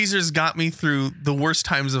Little Caesars got me through the worst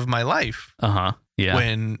times of my life. Yeah.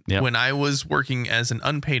 When I was working as an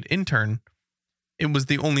unpaid intern, it was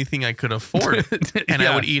the only thing I could afford. And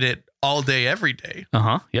I would eat it all day, every day.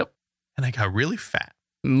 Yep. And I got really fat.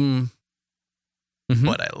 Mm-hmm.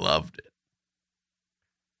 But I loved it.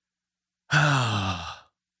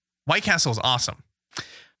 White Castle is awesome.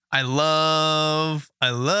 I love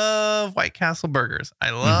White Castle burgers.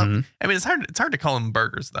 I mean, it's hard to call them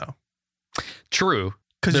burgers though. True.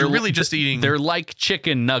 Because you're really just eating. They're like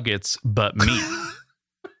chicken nuggets, but meat.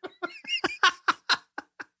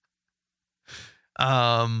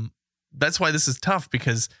 That's why this is tough,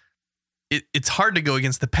 because it's hard to go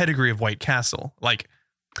against the pedigree of White Castle. Like,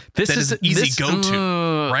 this is an easy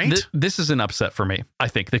go-to, right? This is an upset for me. I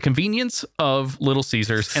think the convenience of Little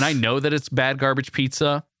Caesars, and I know that it's bad garbage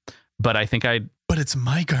pizza, but I think But it's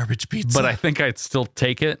my garbage pizza. But I think I'd still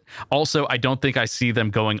take it. Also, I don't think I see them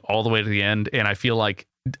going all the way to the end, and I feel like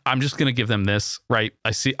I'm just gonna give them this, right?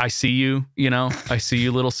 I see you, I see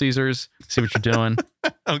you, Little Caesars. See what you're doing.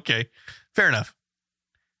 Okay, fair enough.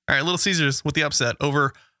 All right, Little Caesars with the upset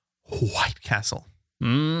over White Castle.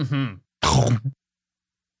 Mm-hmm.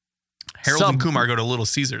 Harold and Kumar go to Little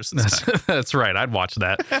Caesars. That's right. I'd watch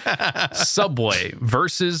that. Subway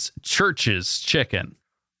versus Church's Chicken.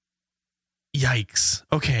 Yikes.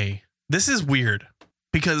 Okay. This is weird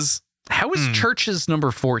because how is Church's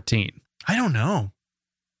number 14? I don't know.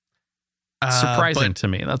 Surprising to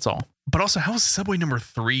me. That's all. But also, how is Subway number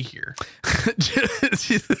 3 here?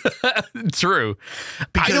 True.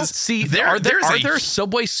 Because I don't see. Are there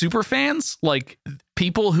Subway super fans? Like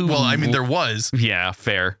people who? Well, I mean, there was. Yeah,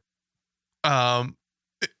 fair.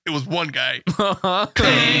 It was one guy.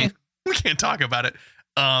 We can't talk about it.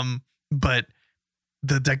 But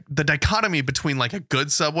the dichotomy between like a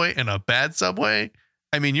good Subway and a bad Subway,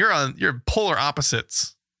 I mean, you're polar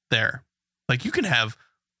opposites there. Like you can have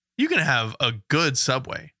a good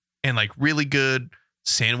Subway and like really good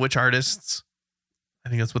sandwich artists. I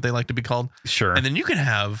think that's what they like to be called. Sure. And then you can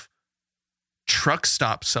have truck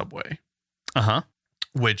stop Subway.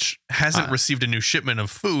 Which hasn't received a new shipment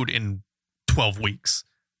of food in 12 weeks.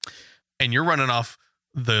 And you're running off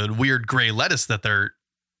the weird gray lettuce that they're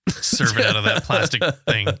serving out of that plastic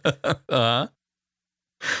thing. I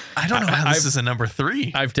don't know how this is a number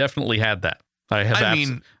 3. I've definitely had that.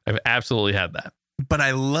 I've absolutely had that. But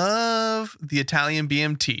I love the Italian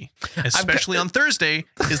BMT, especially on Thursday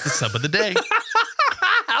is the sub of the day.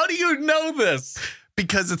 How do you know this?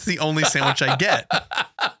 Because it's the only sandwich I get.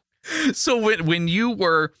 So when you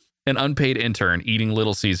were an unpaid intern eating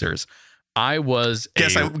Little Caesars, I was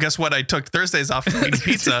guess what? I took Thursdays off from eating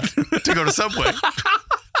pizza to go to Subway.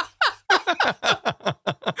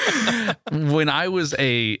 When I was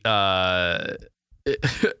a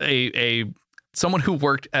someone who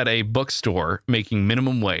worked at a bookstore making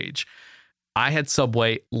minimum wage, I had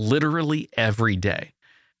Subway literally every day.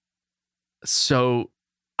 So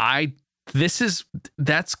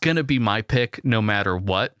that's gonna be my pick no matter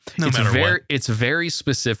what. It's very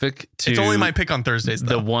specific to. It's only my pick on Thursdays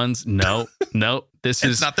though. The ones no.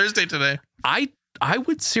 It's not Thursday today. I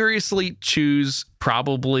would seriously choose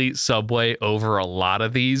probably Subway over a lot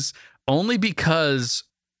of these, only because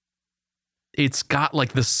it's got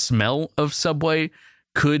like the smell of Subway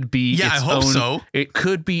could be I hope so. It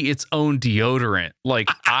could be its own deodorant. Like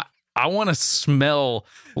I want to smell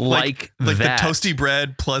like that. The toasty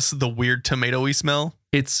bread plus the weird tomatoey smell.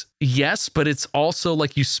 It's yes, but it's also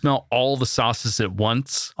like you smell all the sauces at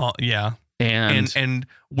once. Yeah. and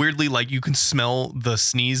weirdly, like you can smell the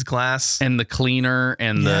sneeze glass and the cleaner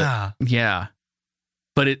and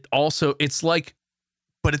but it's like,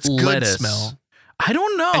 but it's lettuce. Good smell. I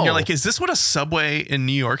don't know. And you're like, is this what a Subway in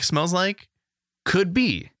New York smells like? Could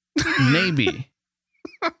be, maybe.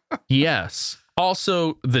 Yes.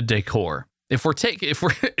 Also the decor. If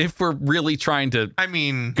we're really trying to,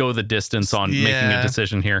 go the distance on making a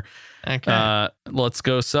decision here. Okay. Let's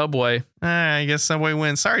go Subway. I guess Subway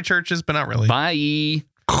wins. Sorry, churches, but not really. Bye.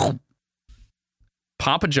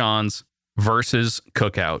 Papa John's versus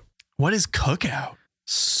Cookout. What is Cookout?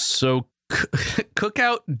 So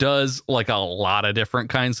Cookout does like a lot of different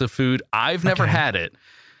kinds of food. I've never had it,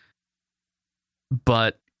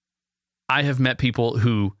 but I have met people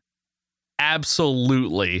who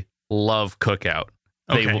absolutely love Cookout.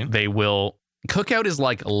 They will. Cookout is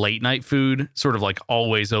like late night food, sort of like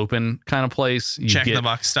always open kind of place. Jack in the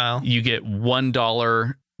Box style. You get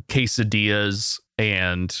 $1 quesadillas,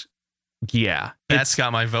 and that's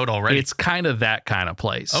got my vote already. It's kind of that kind of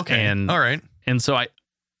place. Okay, all right. And so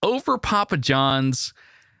over Papa John's.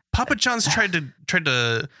 Papa John's tried to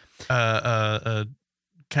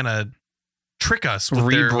kind of trick us with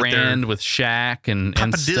rebrand with Shaq and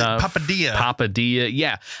stuff. Papadilla.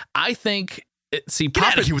 Yeah, I think. Get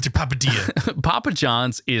out of here with your papadilla. Papa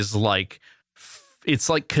John's is like, it's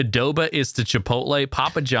like Qdoba is to Chipotle.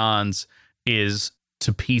 Papa John's is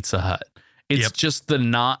to Pizza Hut. It's just the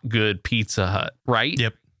not good Pizza Hut, right?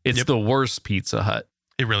 Yep. It's the worst Pizza Hut.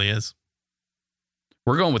 It really is.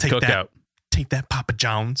 We're going with Cookout. Take that, Papa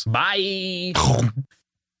John's. Bye.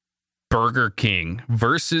 Burger King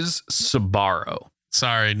versus Sbarro.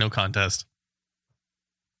 Sorry, no contest.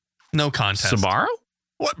 No contest. Sbarro?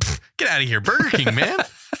 What? Pfft, get out of here, Burger King, man.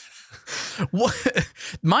 What?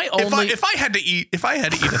 If I had to eat a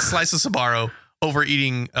slice of Sbarro over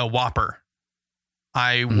eating a Whopper,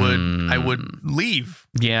 I would leave.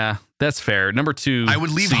 Yeah, that's fair. Number 2, I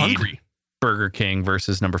would leave hungry. Burger King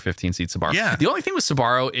versus number 15 seed Sbarro. Yeah. The only thing with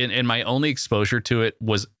Sbarro, in my only exposure to it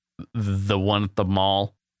was the one at the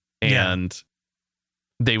mall, and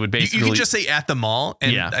they would basically. You can just say at the mall,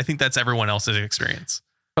 and I think that's everyone else's experience.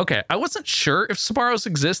 Okay, I wasn't sure if Sbarro's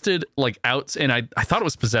existed like out, and I thought it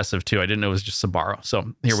was Possessive too. I didn't know it was just Sbarro.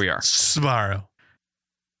 So here we are. Sbarro.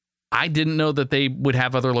 I didn't know that they would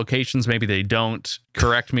have other locations. Maybe they don't.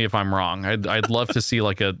 Correct me if I'm wrong. I'd love to see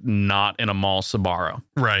like a not in a mall Sbarro.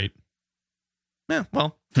 Right. Yeah.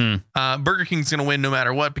 Well, Burger King's gonna win no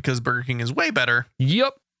matter what because Burger King is way better.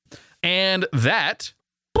 Yep. And that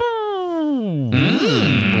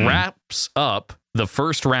wraps up the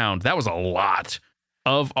first round. That was a lot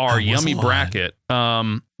of our yummy bracket.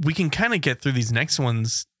 We can kind of get through these next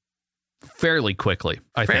ones fairly quickly,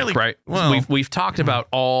 I think, right? Well, we've talked about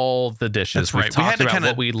all the dishes. That's right. We've talked about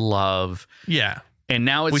what we love. Yeah. And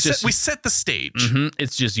now we set the stage.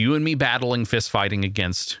 It's just you and me battling, fist fighting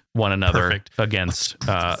against one another. Against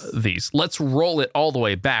these. Let's roll it all the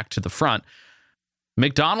way back to the front.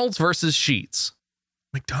 McDonald's versus Sheetz.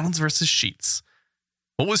 McDonald's versus Sheetz.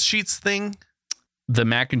 What was Sheetz' thing? The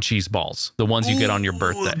mac and cheese balls, the ones you get on your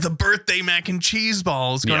birthday. The birthday mac and cheese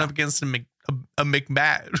balls going up against a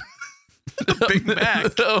McBad. A Big Mac.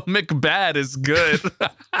 Oh, McBad is good.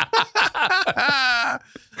 I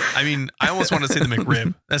mean, I almost want to say the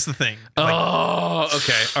McRib. That's the thing.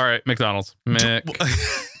 Okay. All right. McDonald's.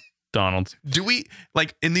 McDonald's. Do we,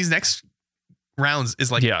 like, in these next rounds,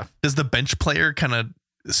 is like, does the bench player kind of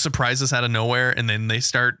surprise us out of nowhere and then they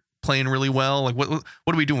start playing really well? Like, what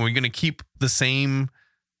are we doing? Are we going to keep the same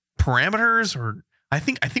parameters, or I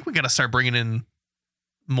think we got to start bringing in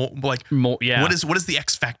more. What is the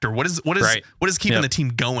X factor? What is keeping the team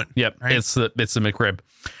going? Yep. Right? It's the McRib.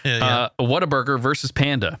 Whataburger versus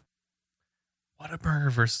Panda.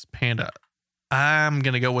 Whataburger versus Panda. I'm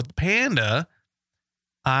gonna go with Panda.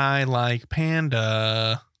 I like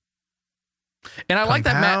Panda. And I like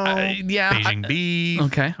that. Beijing beef.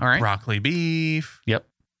 Okay. All right. Broccoli beef. Yep.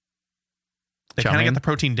 They kind of get the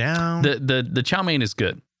protein down. The chow mein is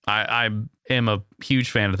good. I am a huge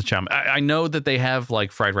fan of the chow mein. I know that they have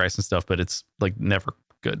like fried rice and stuff, but it's like never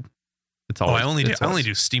good. It's always. I only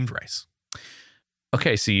do steamed rice.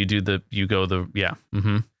 Okay, so I do the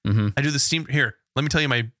steamed. Here, let me tell you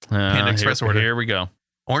my Panda Express order. Here we go.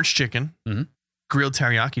 Orange chicken, grilled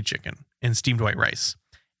teriyaki chicken, and steamed white rice.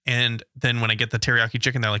 And then when I get the teriyaki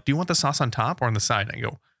chicken, they're like, "Do you want the sauce on top or on the side?" And I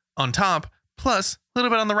go, "On top, plus a little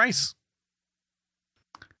bit on the rice."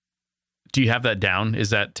 Do you have that down?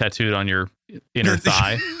 Is that tattooed on your inner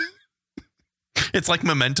thigh? It's like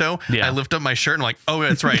Memento. Yeah. I lift up my shirt and I'm like, oh,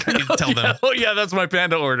 that's right. I need to tell them. Oh, yeah, that's my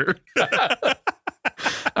Panda order.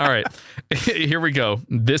 All right. Here we go.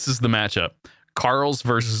 This is the matchup. Carl's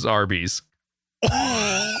versus Arby's.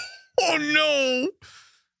 Oh no.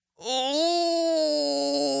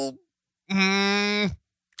 Oh.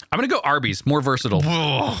 I'm going to go Arby's. More versatile.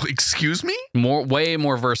 Whoa, excuse me? Way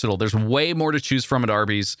more versatile. There's way more to choose from at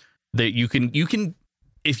Arby's that you can,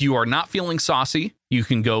 if you are not feeling saucy, you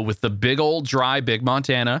can go with the big old dry Big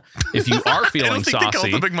Montana. If you are feeling I don't think saucy, they call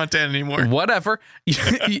it the Big Montana anymore. Whatever.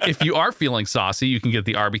 If you are feeling saucy, you can get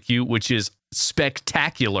the barbecue, which is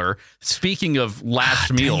spectacular. Speaking of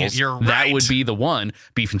last meals, that would be the one.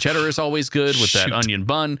 Beef and cheddar is always good with that onion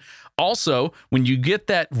bun. Also, when you get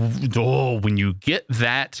that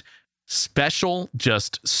special,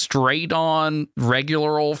 just straight on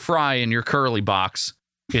regular old fry in your curly box,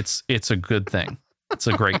 it's a good thing. It's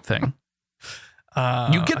a great thing.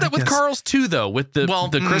 You get that with Carl's too, though, with the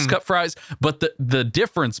crisp cut fries. But the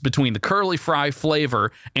difference between the curly fry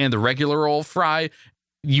flavor and the regular old fry,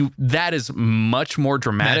 that is much more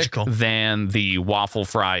dramatic than the waffle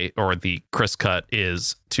fry or the crisp cut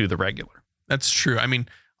is to the regular. That's true. I mean,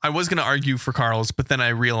 I was going to argue for Carl's, but then I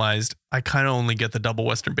realized I kind of only get the double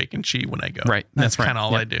Western bacon cheese when I go. Right. That's kind of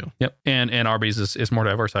all I do. Yep. And Arby's is more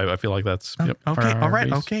diverse. I feel like that's. Okay. All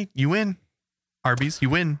right. Okay. You win. Arby's, you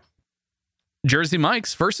win. Jersey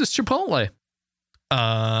Mike's versus Chipotle.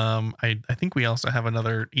 I think we also have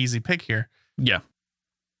another easy pick here. Yeah.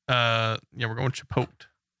 We're going Chipotle.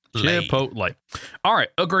 Chipotle. All right.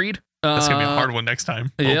 Agreed. That's going to be a hard one next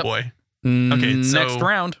time. Oh boy. Okay.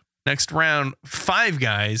 So Next round, Five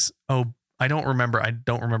Guys. Oh, I don't remember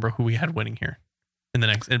who we had winning here in the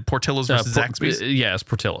next. And Portillo's versus Zaxby's. Yes,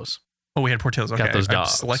 Portillo's. Oh, we had Portillo's. Okay, got those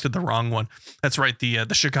dogs. I selected the wrong one. That's right. The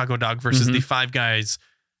Chicago dog versus the Five Guys.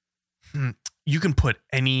 You can put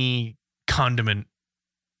any condiment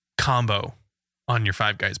combo on your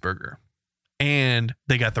Five Guys burger, and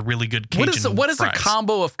they got the really good Cajun What is fries. a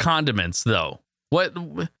combo of condiments though? What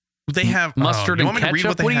they have? Mustard and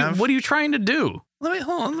ketchup. What are you trying to do?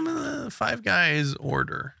 Hold on. Let me Five Guys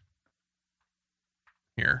order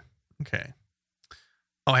here. Okay.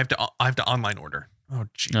 Oh, I have to online order. Oh,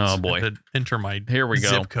 jeez. Oh boy. I have to enter my Here we go.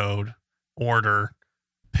 Zip code, order,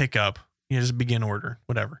 pick up. Just begin order,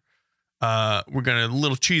 whatever. We're gonna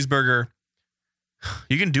little cheeseburger.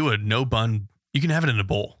 You can do a no bun. You can have it in a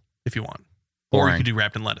bowl if you want, or you can do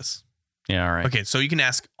wrapped in lettuce. Yeah, all right. Okay, so you can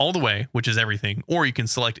ask all the way, which is everything, or you can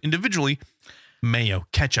select individually. Mayo,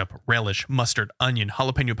 ketchup, relish, mustard, onion,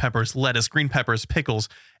 jalapeno peppers, lettuce, green peppers, pickles,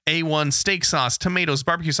 A1 steak sauce, tomatoes,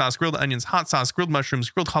 barbecue sauce, grilled onions, hot sauce, grilled mushrooms,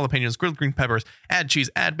 grilled jalapenos, grilled green peppers, add cheese,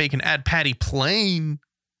 add bacon, add patty, plain.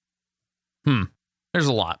 There's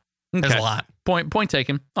a lot. Okay. There's a lot. Point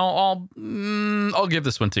taken. I'll give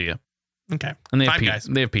this one to you. Okay. And they Five Guys.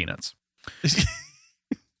 They have peanuts.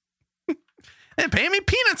 They're paying me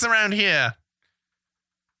peanuts around here.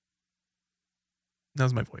 That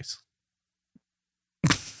was my voice.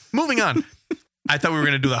 Moving on. I thought we were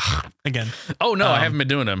going to do the again. Oh, no, I haven't been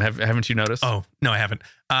doing them. Haven't you noticed? Oh, no, I haven't.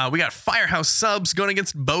 We got Firehouse Subs going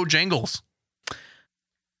against Bojangles.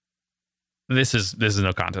 This is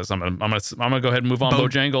no contest. I'm gonna go ahead and move on.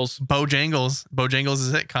 Bojangles. Bojangles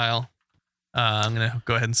is it, Kyle. I'm gonna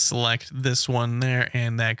go ahead and select this one there,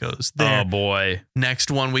 and that goes there. Oh boy.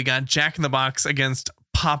 Next one, we got Jack in the Box against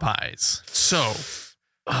Popeyes. So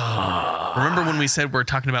remember when we said we're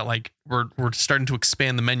talking about like we're starting to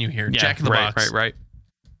expand the menu here? Yeah, Jack in the Box. Right.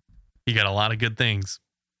 You got a lot of good things.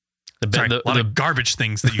 A lot of garbage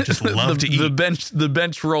things that you just love to eat. The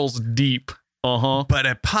bench rolls deep. But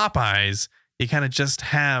at Popeyes, you kind of just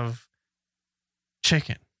have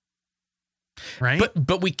chicken. Right?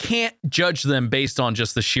 But we can't judge them based on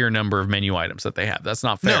just the sheer number of menu items that they have. That's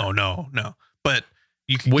not fair. No. But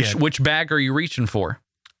you can which bag are you reaching for?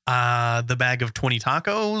 The bag of 20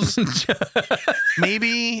 tacos.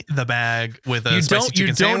 Maybe the bag with a spicy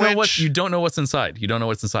chicken sandwich. You don't know what's inside. You don't know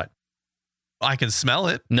what's inside. I can smell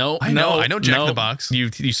it. No, I know Jack in the Box.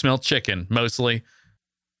 You smell chicken mostly.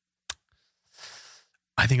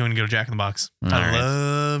 I think I'm gonna go Jack in the Box. I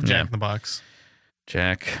love Jack in the Box.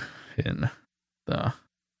 Jack in the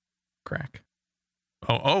crack.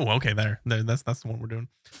 Oh, okay. There. That's the one we're doing.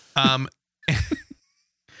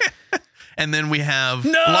 And then we have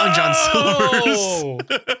Long John Silver's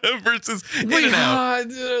versus In-N-Out.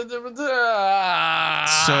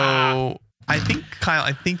 So I think, Kyle,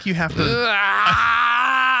 you have to.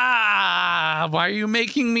 Why are you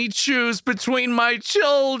making me choose between my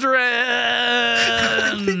children?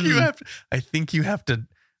 I think you have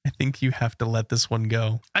to let this one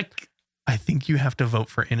go. I think you have to vote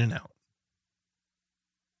for In-N-Out.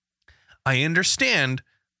 I understand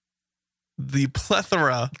the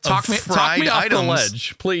plethora of fried items. Off the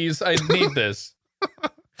ledge, please. I need this.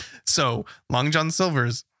 So Long John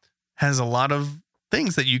Silver's has a lot of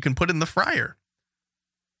things that you can put in the fryer.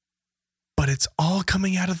 but it's all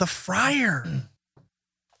coming out of the fryer.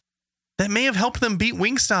 That may have helped them beat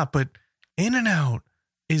Wingstop, but In-N-Out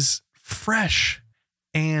is fresh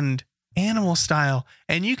and animal style,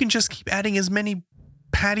 and you can just keep adding as many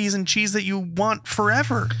patties and cheese that you want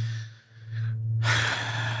forever.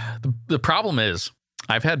 The problem is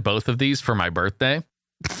I've had both of these for my birthday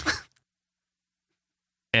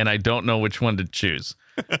and I don't know which one to choose.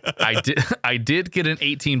 I did get an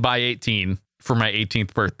 18 by 18 for my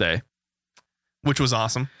 18th birthday, which was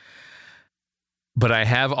awesome. But I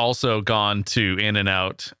have also gone to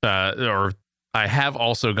In-N-Out, or I have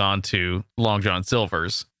also gone to Long John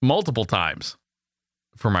Silver's multiple times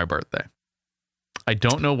for my birthday. I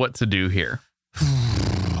don't know what to do here.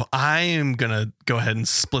 I am going to go ahead and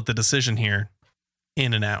split the decision here.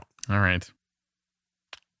 In-N-Out. All right.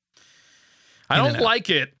 I don't like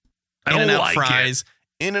it. I don't like fries.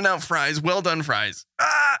 In-N-Out fries. Well done fries.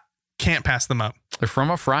 Can't pass them up. They're from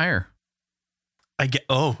a fryer. I get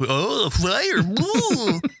a fryer.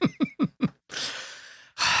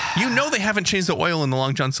 You know they haven't changed the oil in the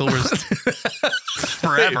Long John Silver's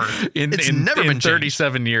forever. It's never been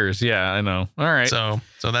 37 years. Yeah, I know. All right. So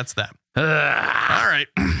that's that. All right.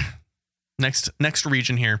 Next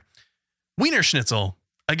region here. Wiener Schnitzel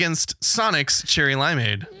against Sonic's Cherry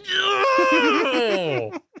Limeade.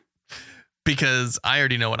 Because I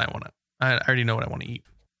already know what I want to. I already know what I want to eat.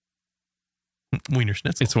 Wiener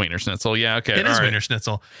Schnitzel. It's Wiener Schnitzel. Yeah, okay. It is right. Wiener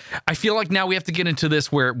Schnitzel. I feel like now we have to get into this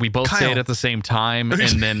where we both say it at the same time,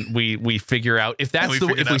 and then we figure out if that's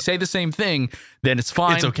if we say the same thing, then it's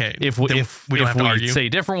fine. It's okay. If we say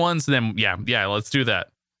different ones, then yeah, let's do that.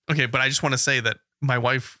 Okay, but I just want to say that my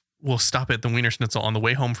wife will stop at the Wiener Schnitzel on the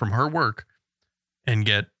way home from her work and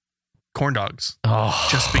get corn dogs. Oh.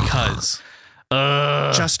 Just because.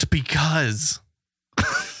 Just because.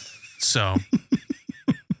 So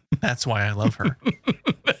that's why I love her.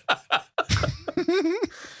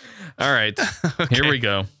 All right. Okay. Here we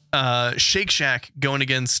go. Shake Shack going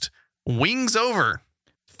against Wings Over.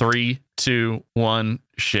 3, 2, 1.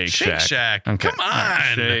 Shake Shack. Shake Shack. Okay. Come on.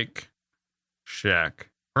 Right. Shake Shack.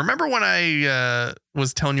 Remember when I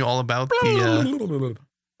was telling you all about the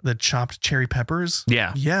chopped cherry peppers?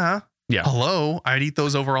 Yeah. Yeah. Hello. I'd eat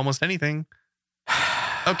those over almost anything.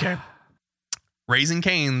 Okay. Raising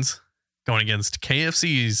Cane's going against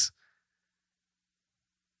KFC's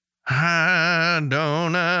Hot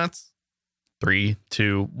Donuts. 3,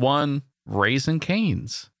 2, 1. Raising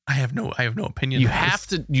Cane's. I have no opinion.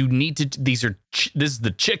 This is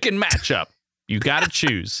the chicken matchup. You got to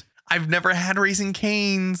choose. I've never had Raising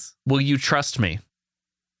Cane's. Will you trust me?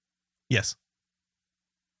 Yes.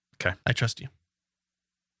 Okay. I trust you.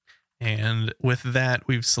 And with that,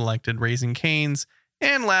 we've selected Raising Cane's.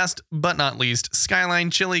 And last but not least, Skyline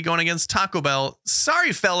Chili going against Taco Bell.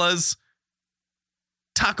 Sorry, fellas.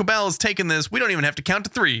 Taco Bell is taking this. We don't even have to count to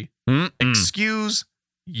 3. Excuse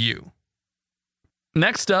you.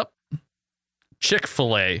 Next up,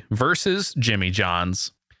 Chick-fil-A versus Jimmy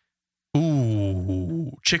John's.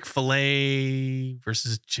 Ooh, Chick-fil-A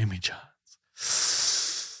versus Jimmy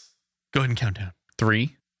John's. Go ahead and count down.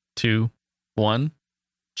 3, 2, 1.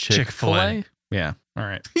 Chick-fil-A? Yeah. All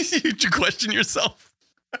right. You question yourself.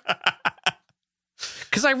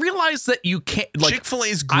 Because I realized that you can't. Like,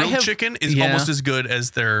 Chick-fil-A's grilled chicken is almost as good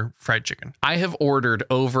as their fried chicken. I have ordered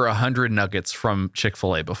over 100 nuggets from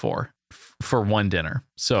Chick-fil-A before for one dinner.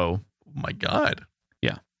 So, oh my God.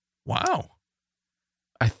 Yeah. Wow.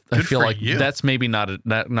 I feel like that's maybe not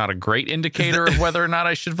a great indicator of whether or not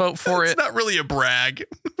I should vote for it. It's not really a brag.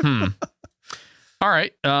 All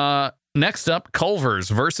right. Next up, Culver's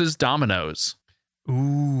versus Domino's.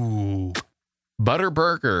 Ooh.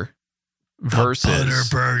 Butterburger versus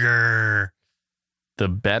Butterburger. The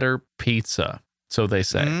better pizza. So they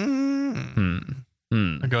say. Go ahead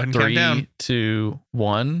and 3, count down. 2,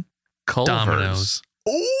 1. Culver's. Domino's.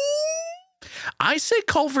 Ooh. I say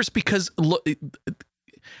Culver's because look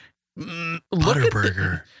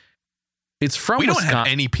Butterburger. It's from We don't Wisconsin. have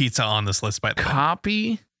any pizza on this list, by the way.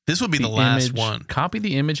 Copy. This would be the last one. Copy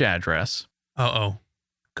the image address. Uh-oh.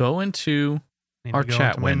 Go into our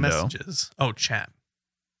chat window. Messages. Oh, chat.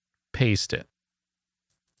 Paste it.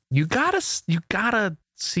 You gotta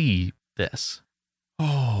see this.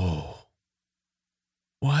 Oh.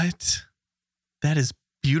 What? That is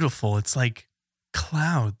beautiful. It's like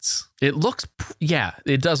clouds. It looks,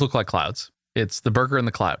 it does look like clouds. It's the burger in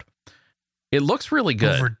the cloud. It looks really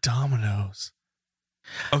good. Over Domino's.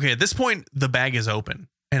 Okay, at this point, the bag is open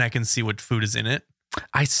and I can see what food is in it.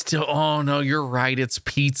 Oh no, you're right. It's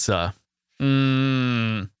pizza.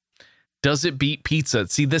 Does it beat pizza?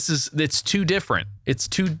 See, it's too different. It's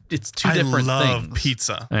two different things. I love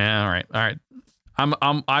pizza. Yeah, all right.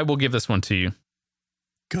 I will give this one to you.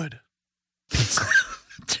 Good. This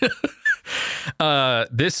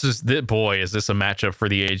is is this a matchup for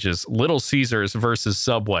the ages? Little Caesars versus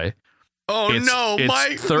Subway. Oh no,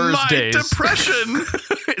 my depression.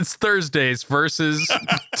 It's Thursdays versus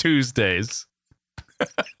Tuesdays.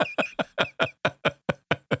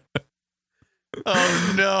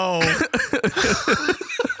 Oh no.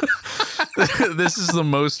 This is the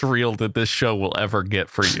most real that this show will ever get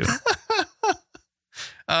for you.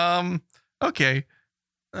 Okay.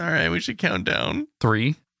 All right, we should count down.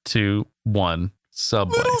 3, 2, 1.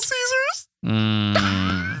 Subway. Little Caesars.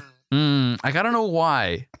 I gotta know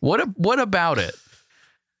why. What about it?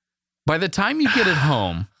 By the time you get it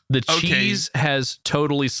home, the cheese has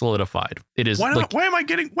totally solidified. It is. Why am I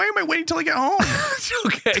waiting till I get home?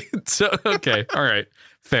 Okay. All right.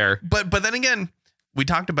 Fair. But then again, we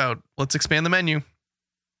talked about let's expand the menu.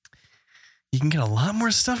 You can get a lot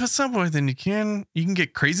more stuff at Subway than you can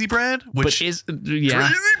get crazy bread, which crazy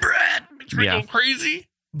bread. It's real crazy.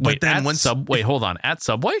 But then wait, hold on. At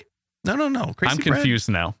Subway? No. Crazy I'm confused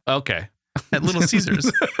now. Okay. At Little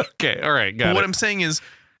Caesars. Okay. All right. Got it. What I'm saying is,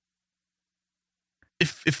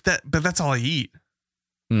 but that's all I eat.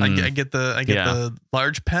 I get the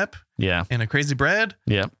large pep. Yeah. And a crazy bread.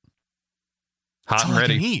 Yeah. Hot and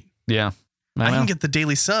ready. I can eat. Yeah. I can get the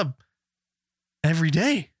daily sub every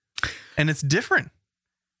day. And it's different.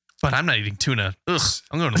 But I'm not eating tuna. Ugh,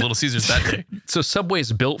 I'm going to Little Caesars that day. So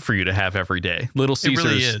Subway's built for you to have every day. Little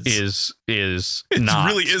Caesars is not. It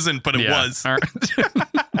really isn't, but it was. All right.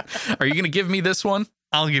 Are you going to give me this one?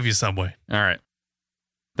 I'll give you Subway. All right.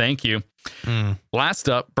 Thank you. Last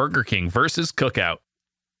up, Burger King versus Cookout.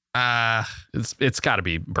 It's got to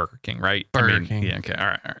be Burger King, right? Burger King. Yeah. Okay. All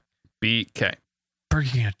right. BK. Burger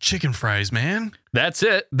King had chicken fries, man. That's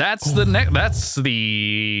it. That's the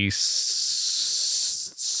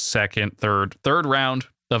third round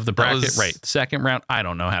of the bracket. Right. Second round. I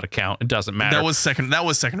don't know how to count. It doesn't matter. That was second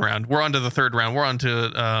round. We're on to the third round. We're on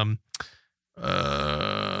to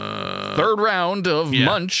third round of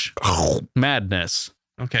Munch Madness.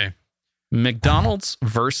 Okay. McDonald's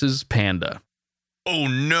versus Panda. Oh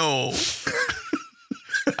no.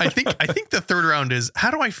 I think the third round is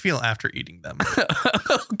how do I feel after eating them?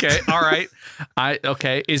 Okay, all right.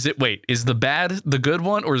 Is the bad the good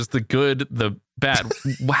one or is the good the bad?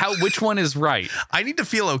 Which one is right? I need to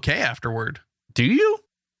feel okay afterward. Do you?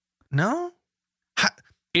 No. Am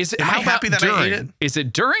I happy that I ate it? Is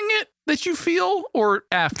it during it that you feel or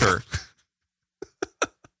after?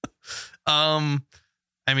 I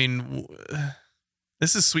mean,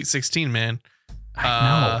 this is Sweet 16, man.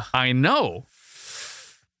 I know.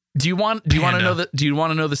 Do you want to know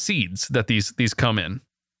the seeds that these come in?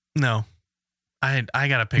 No. I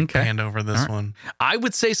gotta pick Panda over this one. I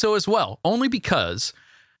would say so as well, only because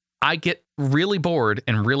I get really bored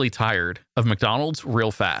and really tired of McDonald's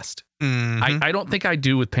real fast. Mm-hmm. I don't think I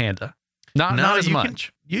do with Panda. Not as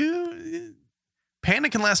much. Panda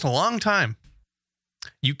can last a long time.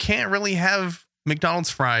 You can't really have McDonald's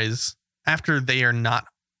fries after they are not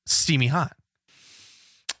steamy hot.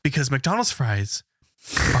 Because McDonald's fries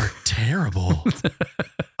are terrible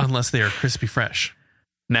unless they are crispy fresh.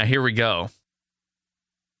 Now here we go.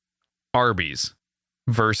 Arby's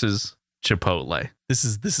versus Chipotle. This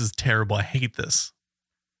is terrible. I hate this.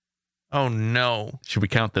 Oh no. Should we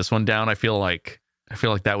count this one down? I feel like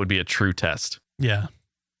that would be a true test. Yeah.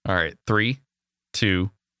 All right. 3, 2,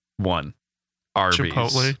 1. Arby's.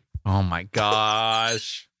 Chipotle. Oh my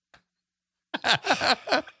gosh.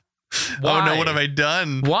 Oh no, what have I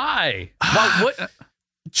done? Why? What?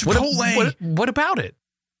 Chipotle. What about it?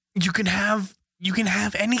 You can have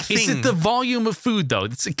anything. Is it the volume of food though?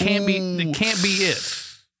 It can't be it.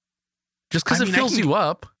 Just because it fills you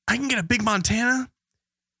up. I can get a Big Montana,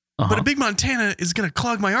 but a Big Montana is gonna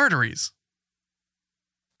clog my arteries.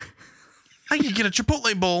 I can get a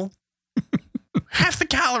Chipotle bowl, half the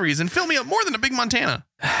calories, and fill me up more than a Big Montana.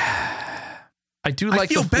 I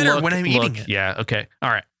feel better when I'm eating it. Yeah. Okay. All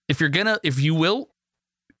right. If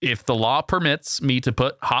the law permits me to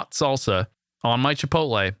put hot salsa on my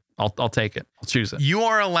Chipotle, I'll take it. I'll choose it. You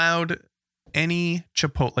are allowed any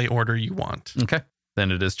Chipotle order you want. Okay.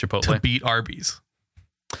 Then it is Chipotle. To beat Arby's.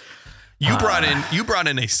 You brought in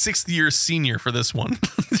a 6th year senior for this one.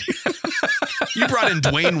 You brought in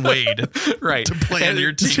Dwayne Wade, right, to play on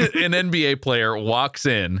your team. An NBA player walks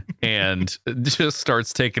in and just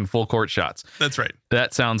starts taking full court shots. That's right.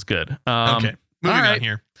 That sounds good. Okay, moving on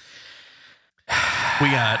here. We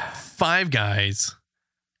got 5 guys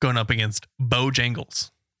going up against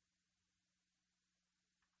Bojangles.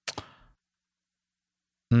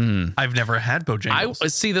 I man. I've never had Bojangles. I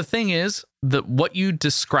see. The thing is that what you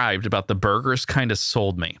described about the burgers kind of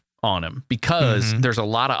sold me on him because there's a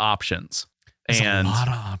lot of options. There's and a lot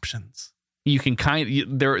of options. You can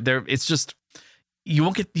there. It's just you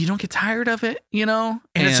don't get tired of it, you know.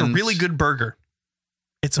 And it's a really good burger.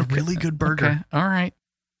 It's a really good burger. Okay. All right.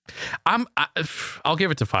 I'll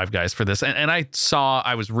give it to Five Guys for this. And I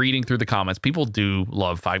was reading through the comments. People do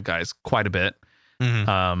love Five Guys quite a bit.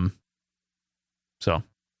 So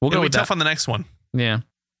we'll go with tough that. on the next one. Yeah.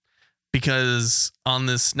 Because on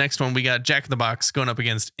this next one, we got Jack in the Box going up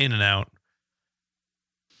against In-N-Out.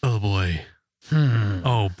 Oh boy.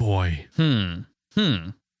 Oh boy.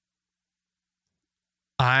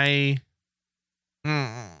 I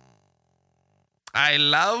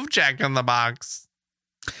love Jack in the Box.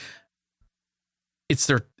 It's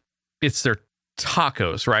their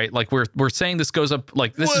tacos, right? Like we're saying this goes up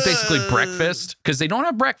like this is basically breakfast because they don't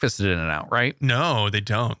have breakfast at In-N-Out, right? No, they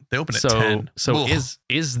don't. They open at 10. So is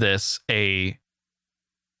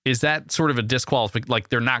that sort of a disqualification? Like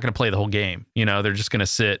they're not going to play the whole game, you know? They're just going to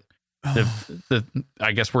sit.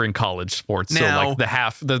 I guess we're in college sports, so like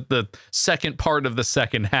the second part of the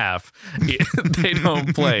second half, they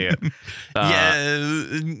don't play it.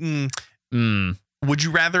 Would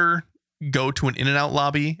you rather go to an In-N-Out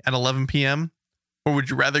lobby at 11 p.m. or would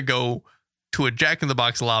you rather go to a Jack in the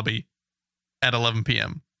Box lobby at 11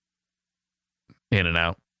 p.m.?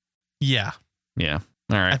 In-N-Out. Yeah. All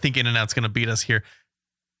right. I think In-N-Out's going to beat us here.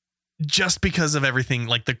 Just because of everything,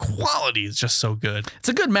 like the quality is just so good. It's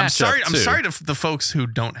a good matchup. I'm sorry to the folks who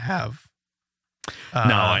don't have. No,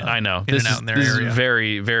 I know. This is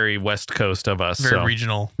very, very West Coast of us. Very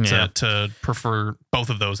regional to prefer both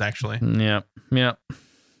of those, actually. Yep.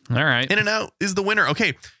 All right. In-N-Out is the winner.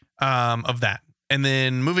 Okay. Of that. And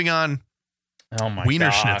then moving on. Oh my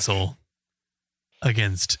Wiener Schnitzel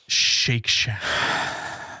against Shake Shack.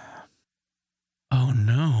 Oh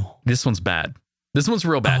no. This one's bad. This one's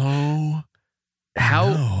real bad. Oh.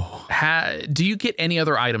 How do you get any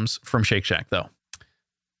other items from Shake Shack though?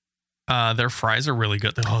 Their fries are really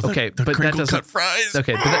good. The but crinkle cut fries.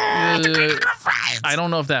 Okay, but the crinkle cut fries. I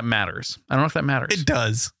don't know if that matters. It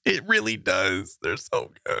does. It really does. They're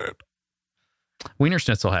so good. Wiener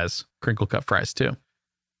Schnitzel has crinkle cut fries too.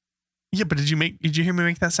 Yeah, but did you hear me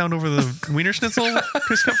make that sound over the Wiener Schnitzel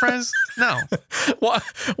crinkle cut fries? No.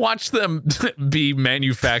 Watch them be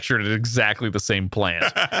manufactured at exactly the same plant.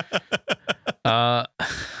 Oh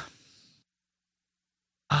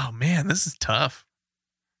man, this is tough.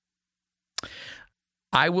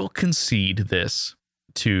 I will concede this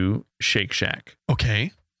to Shake Shack.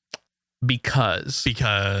 Okay. Because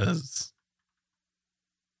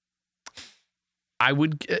I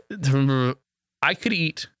could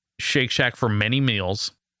eat Shake Shack for many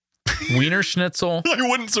meals. Wiener Schnitzel, I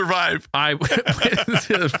wouldn't survive.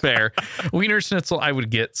 Fair. Wiener Schnitzel, I would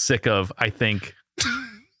get sick of, I think,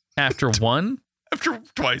 after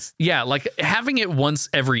twice. Yeah, like having it once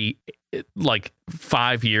every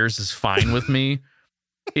 5 years is fine with me.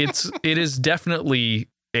 It is definitely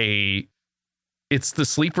it's the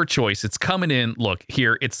sleeper choice. It's coming in. Look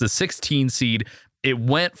here, it's the 16 seed. It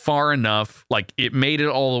went far enough. Like it made it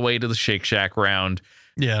all the way to the Shake Shack round.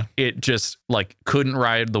 Yeah. It just couldn't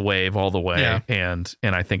ride the wave all the way. Yeah. And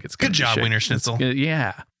I think it's good job, Wiener Schnitzel.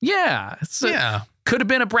 Yeah. Could have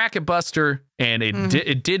been a bracket buster, and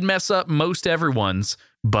it did mess up most everyone's,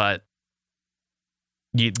 but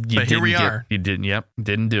here we are. You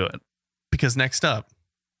didn't do it. Because next up,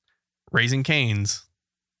 Raising Cane's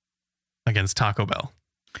against Taco Bell.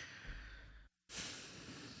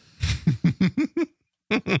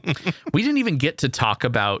 We didn't even get to talk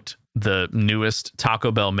about the newest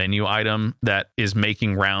Taco Bell menu item that is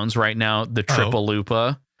making rounds right now, the Triple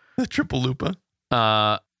Lupa. The Triple Lupa.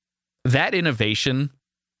 That innovation,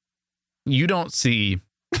 you don't see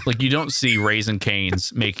Raising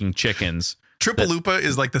Cane's making chickens. Triple Lupa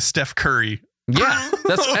is like the Steph Curry. Yeah,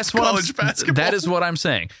 that's what basketball. That is what I'm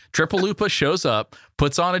saying. Triple Lupa shows up,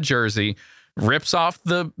 puts on a jersey, rips off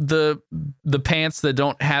the pants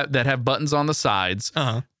that have buttons on the sides,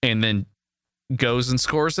 and then goes and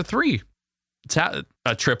scores a three. It's a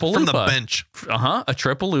Triple Lupa from the bench. A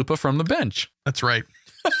Triple Lupa from the bench. That's right.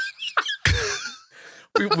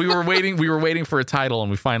 we were waiting for a title,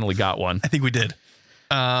 and we finally got one. I think we did.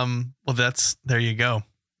 Well, there you go.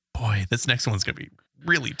 Boy, this next one's gonna be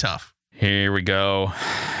really tough. Here we go.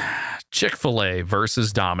 Chick-fil-A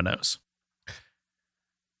versus Domino's.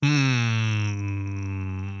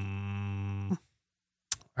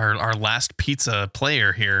 Our last pizza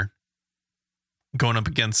player here going up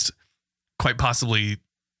against quite possibly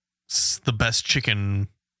the best chicken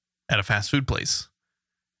at a fast food place.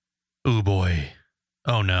 Oh boy.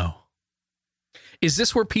 Oh, no. Is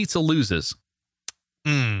this where pizza loses?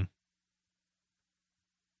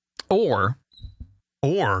 Or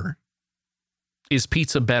is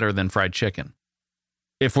pizza better than fried chicken?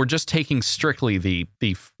 If we're just taking strictly the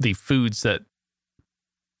foods that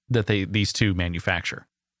these two manufacture.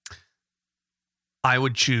 I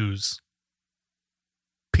would choose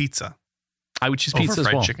pizza. I would choose pizza over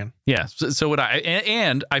fried as well. chicken. Yeah, so would I.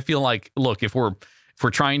 And I feel like, look, if we're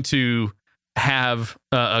trying to have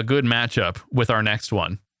a good matchup with our next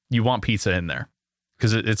one, you want pizza in there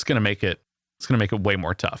because it's going to make it way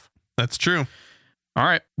more tough. That's true. All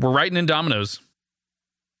right, we're writing in Domino's.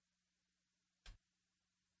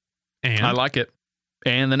 And I like it.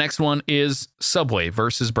 And the next one is Subway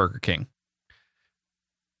versus Burger King.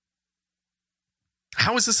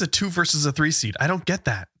 How is this a 2 versus a 3 seed? I don't get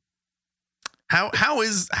that. How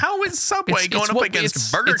is Subway going up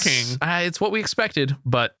against Burger King? It's what we expected,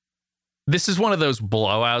 but this is one of those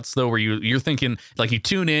blowouts though, where you're thinking, like, you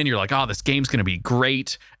tune in, you're like, oh, this game's going to be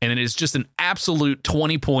great, and it is just an absolute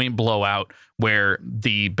 20-point blowout where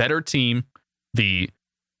the better team, the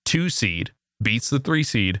 2 seed, beats the 3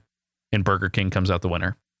 seed, and Burger King comes out the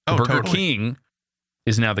winner. Burger King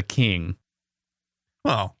is now the king.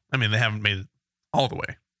 Well, I mean, they haven't made it all the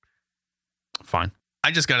way. Fine.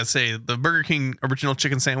 I just got to say, the Burger King original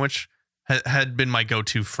chicken sandwich had been my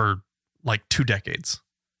go-to for like 2 decades.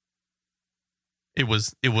 It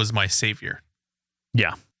was my savior.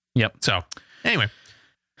 Yeah. Yep. So anyway.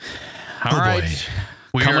 All right.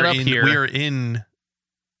 We are in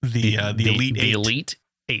the Elite Eight. The Elite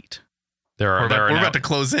Eight. We're about to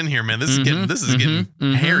close in here, man. This is getting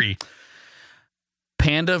hairy.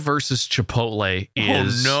 Panda versus Chipotle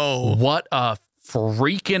is what a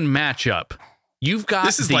freaking matchup. You've got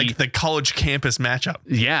this is like the college campus matchup.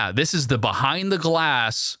 Yeah, this is the behind the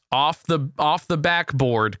glass, off the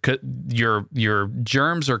backboard. Your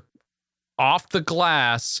germs are off the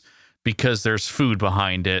glass because there's food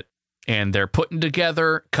behind it, and they're putting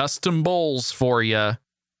together custom bowls for you.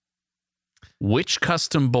 Which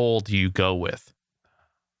custom bowl do you go with?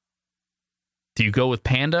 Do you go with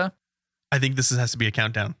Panda? I think this has to be a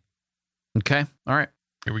countdown. Okay. All right.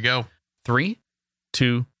 Here we go. 3,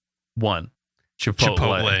 2, 1.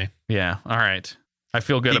 Chipotle. Yeah. All right. I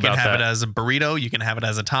feel good about that. You can have it as a burrito. You can have it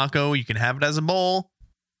as a taco. You can have it as a bowl.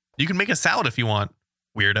 You can make a salad if you want.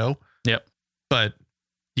 Weirdo. Yep. But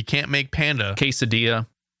you can't make Panda quesadilla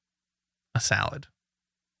a salad.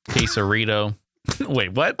 Quesarito.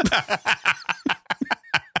 Wait, what?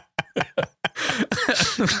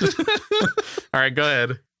 All right, go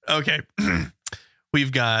ahead. Okay.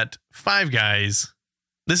 We've got Five Guys.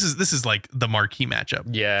 This is like the marquee matchup.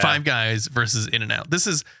 Yeah. Five Guys versus In-N-Out. This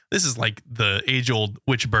is like the age-old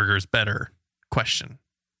which burger's better question.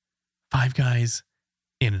 Five Guys,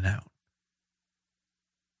 In-N-Out.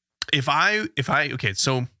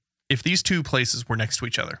 So if these two places were next to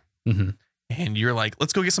each other, and you're like,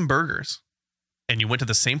 let's go get some burgers, and you went to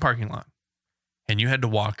the same parking lot, and you had to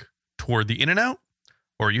walk toward the In-N-Out,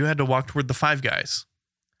 or you had to walk toward the Five Guys,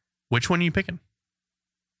 which one are you picking?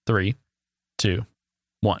 3, 2,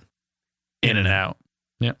 1. In-N-Out.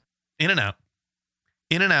 Yep. In-N-Out.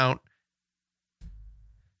 In-N-Out.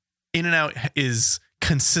 In-N-Out is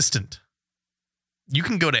consistent. You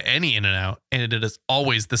can go to any In-N-Out and it is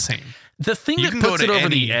always the same. The thing that puts it over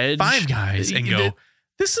the edge, Five Guys, and go,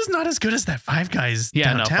 this is not as good as that Five Guys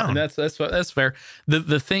downtown. No, that's fair.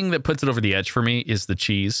 The thing that puts it over the edge for me is the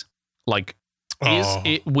cheese. Like, is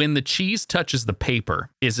it, when the cheese touches the paper,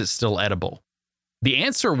 is it still edible? The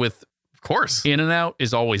answer with, of course, In-N-Out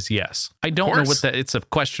is always yes. I don't know what that. It's a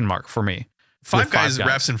question mark for me. Five Guys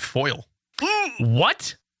wraps in foil.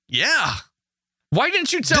 What? Yeah. Why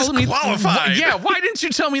didn't you tell me? Yeah, why didn't you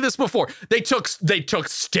tell me this before? They took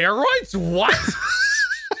steroids? What?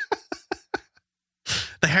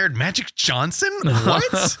 They hired Magic Johnson?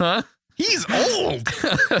 What? He's old.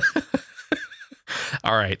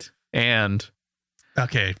 All right. And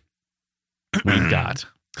okay. We've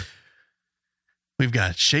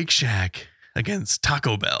got Shake Shack against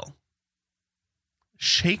Taco Bell.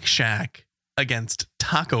 Shake Shack against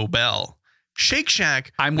Taco Bell. Shake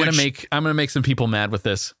Shack. I'm gonna make some people mad with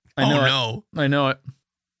this. I know it.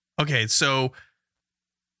 Okay, so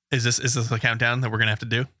is this a countdown that we're gonna have to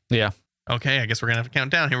do? Yeah. Okay, I guess we're gonna have to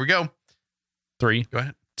count down. Here we go. 3. Go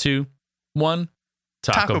ahead. 2, 1.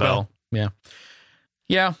 Taco Bell. Yeah.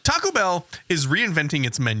 Yeah. Taco Bell is reinventing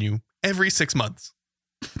its menu every 6 months.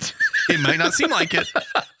 It might not seem like it,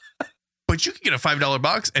 but you can get a $5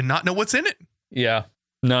 box and not know what's in it. Yeah.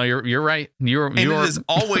 No, you're right. It is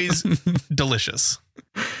always delicious.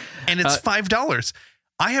 And it's $5.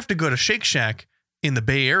 I have to go to Shake Shack in the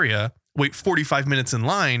Bay Area wait 45 minutes in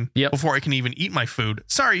line Yep. before I can even eat my food.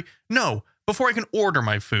 Sorry, no, before I can order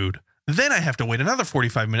my food. Then I have to wait another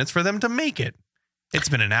 45 minutes for them to make it. It's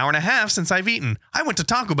been an hour and a half since I've eaten. I went to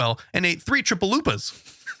Taco Bell and ate 3 Triple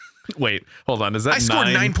Lupas. Wait, hold on. Is that I scored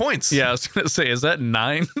 9 points. Yeah, I was going to say, is that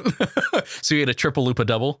 9? So you had a Triple Lupa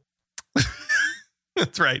double?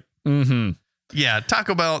 That's right. Mm-hmm. Yeah,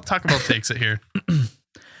 Taco Bell takes it here.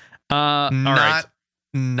 All right.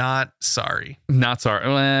 Not sorry. Not sorry.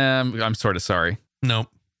 I'm sort of sorry. Nope.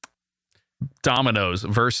 Domino's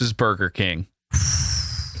versus Burger King.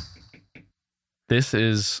 This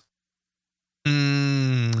is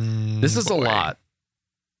a lot.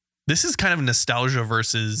 This is kind of nostalgia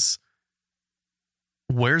versus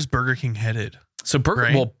where's Burger King headed? So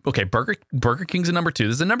Burger King's a number 2.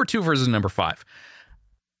 This is a number 2 versus number 5.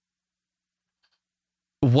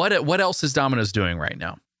 What else is Domino's doing right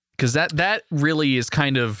now? Because that really is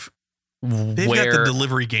kind of They've got the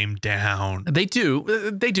delivery game down. They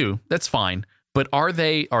do. That's fine. But are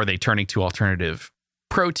they turning to alternative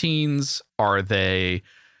proteins? They're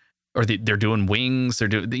doing wings? They're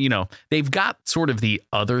doing, they've got sort of the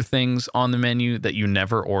other things on the menu that you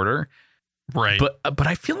never order. Right. But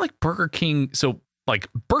I feel like Burger King, so like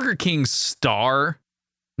Burger King's star,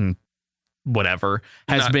 whatever,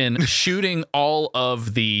 has been shooting all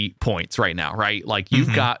of the points right now, right? Like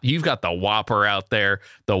you've got the Whopper out there.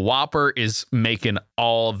 The Whopper is making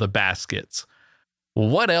all the baskets.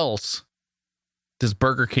 What else does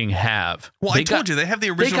Burger King have? Well, I told you they have the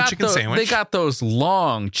original chicken sandwich. They got those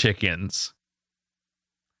long chickens.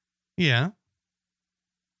 Yeah.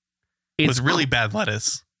 With really bad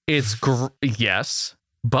lettuce. Yes,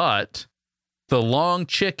 but the long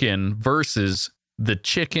chicken versus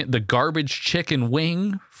the garbage chicken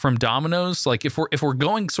wing from Domino's. Like if we're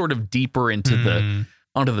going sort of deeper into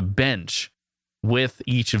onto the bench with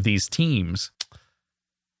each of these teams,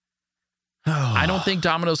 I don't think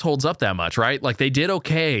Domino's holds up that much, right? Like they did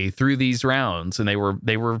okay through these rounds, and they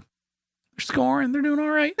were scoring. They're doing all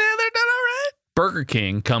right. Yeah, they're doing all right. Burger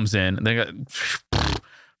King comes in, and they got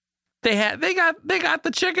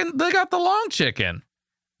the chicken. They got the long chicken.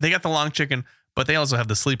 They got the long chicken, but they also have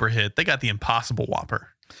the sleeper hit. They got the Impossible Whopper.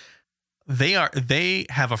 They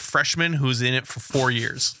have a freshman who's in it for 4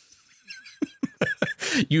 years.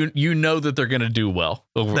 You know that they're going to do well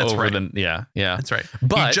over right. Yeah. That's right.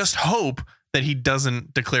 But you just hope that he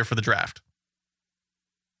doesn't declare for the draft.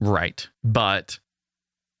 Right. But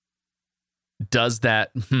does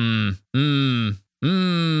that I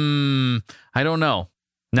don't know.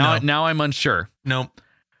 Now I'm unsure. Nope.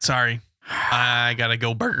 Sorry. I got to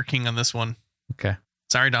go Burger King on this one. Okay.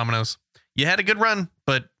 Sorry, Domino's. You had a good run,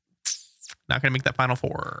 but not going to make that Final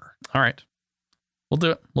Four. All right. We'll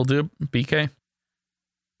do it. BK.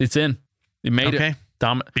 It's in. You made it.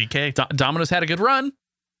 BK. Domino's had a good run,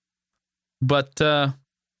 but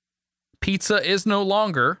pizza is no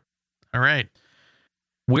longer. All right.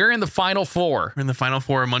 We're in the Final Four. We're in the Final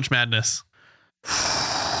Four of Munch Madness.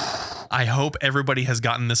 I hope everybody has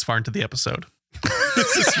gotten this far into the episode.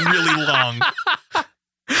 This is really long.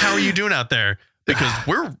 How are you doing out there? Because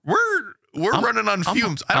we're running on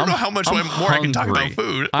fumes. I don't know how much more I can talk about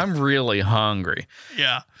food. I'm really hungry.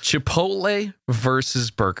 Yeah. Chipotle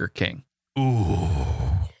versus Burger King. Ooh.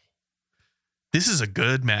 This is a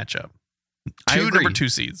good matchup. Two number 2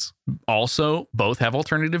 seeds. Also, both have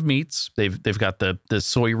alternative meats. They've got the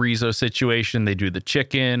soy riso situation. They do the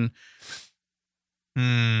chicken.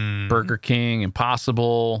 Burger King,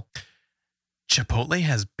 Impossible. Chipotle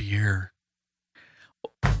has beer.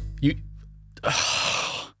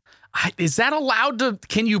 Is that allowed to?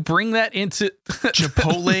 Can you bring that into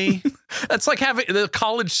Chipotle? That's like having the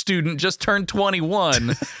college student just turned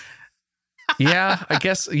 21. Yeah, I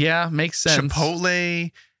guess. Yeah, makes sense.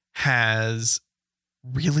 Chipotle has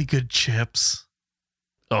really good chips.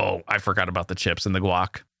 Oh, I forgot about the chips and the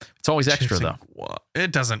guac. It's always extra though.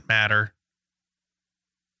 It doesn't matter.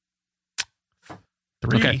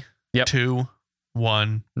 3, okay. 2,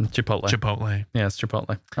 1. Chipotle. Yeah, it's Chipotle.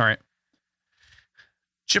 All right.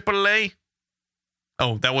 Chipotle.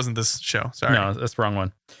 Oh, that wasn't this show. Sorry. No, that's the wrong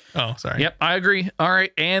one. Oh, sorry. Yep, I agree. All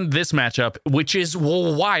right. And this matchup, which is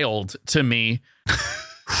wild to me.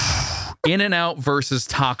 In-N-Out versus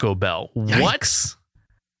Taco Bell. Yikes.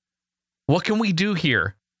 What can we do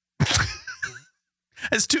here?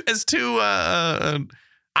 As two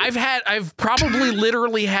I've probably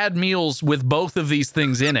literally had meals with both of these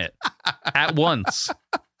things in it at once.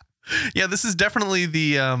 Yeah, this is definitely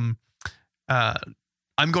the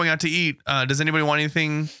I'm going out to eat. Does anybody want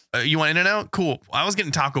anything? You want In-N-Out? Cool. I was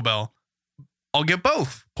getting Taco Bell. I'll get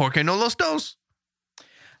both. Porque no los dos.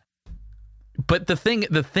 But the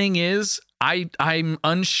thing is, I'm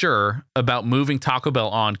unsure about moving Taco Bell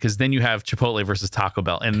on, because then you have Chipotle versus Taco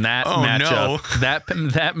Bell, and that matchup, that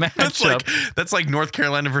matchup, that's like North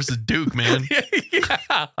Carolina versus Duke, man.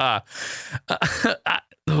 Yeah.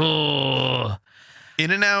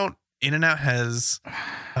 In-N-Out has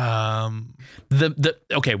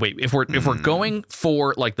okay, wait, if we're going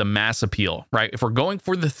for like the mass appeal, right? If we're going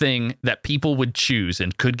for the thing that people would choose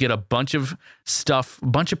and could get a bunch of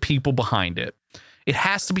people behind it, it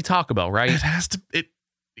has to be Taco Bell, right?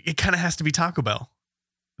 It kind of has to be Taco Bell.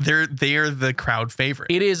 They are the crowd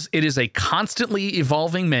favorite. It is a constantly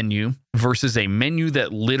evolving menu versus a menu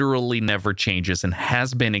that literally never changes and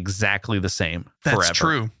has been exactly the same forever. That's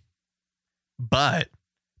true. But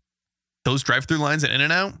those drive-through lines at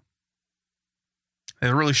In-N-Out,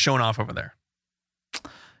 they're really showing off over there.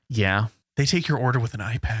 Yeah. They take your order with an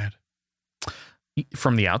iPad.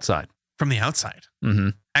 From the outside. Mm-hmm.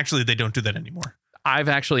 Actually, they don't do that anymore. I've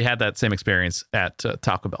actually had that same experience at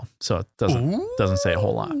Taco Bell, so it doesn't say a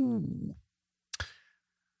whole lot.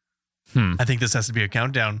 I think this has to be a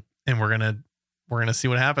countdown, and we're gonna see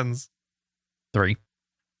what happens. 3,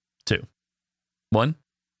 2, 1.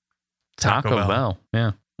 Taco Bell.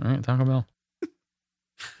 Yeah. All right, Taco Bell.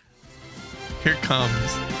 Here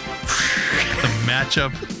comes the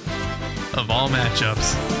matchup of all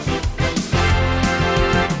matchups.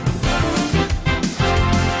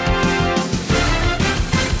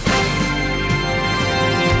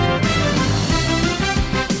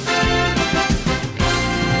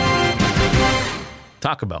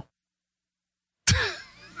 Taco Bell.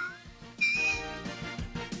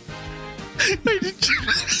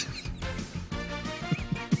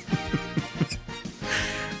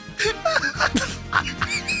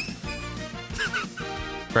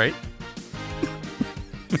 Right?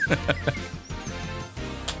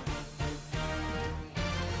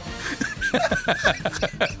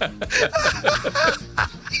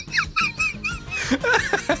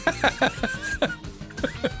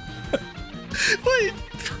 Wait.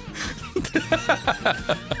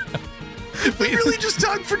 We really just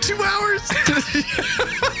talked for 2 hours?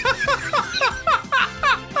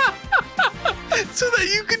 So that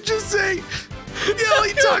you could just say, yeah, I'll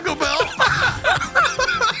eat Taco Bell.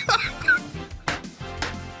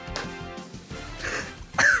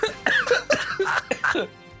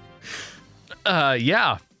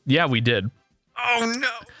 Yeah, we did. Oh no.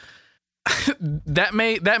 That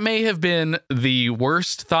may have been the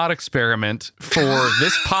worst thought experiment for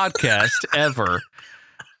this podcast ever.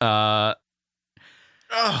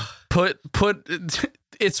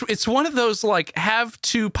 It's one of those, like, have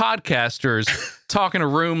two podcasters talk in a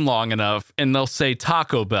room long enough and they'll say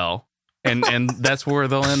Taco Bell, and that's where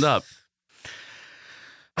they'll end up.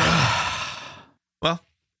 Well,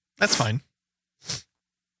 that's fine.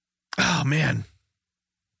 Oh man.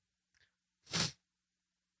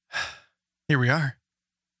 Here we are.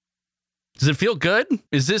 Does it feel good?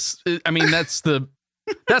 Is this, I mean, that's the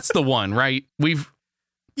one, right?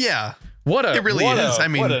 Yeah. It really is. I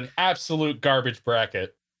mean, what an absolute garbage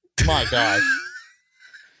bracket. My gosh.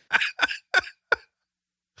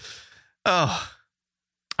 Oh,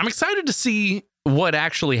 I'm excited to see what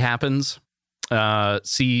actually happens.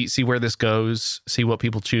 See where this goes, see what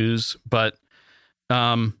people choose, but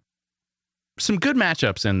some good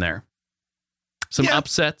matchups in there. Some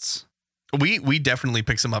upsets. We definitely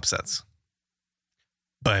pick some upsets.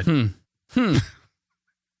 But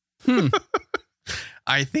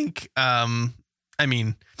I think I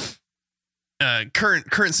mean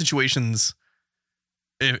current situations,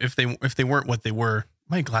 if they weren't what they were,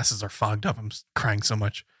 my glasses are fogged up. I'm crying so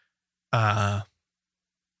much. I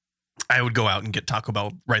would go out and get Taco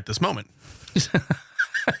Bell right this moment.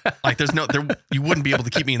 Like you wouldn't be able to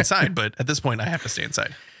keep me inside, but at this point I have to stay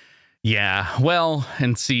inside. Yeah. Well,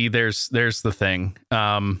 and see, there's the thing.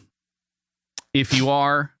 If you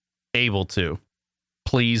are able to,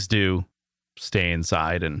 please do stay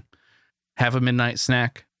inside and have a midnight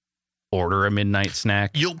snack. Order a midnight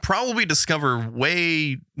snack. You'll probably discover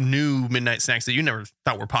way new midnight snacks that you never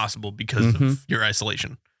thought were possible because of your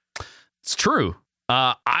isolation. It's true.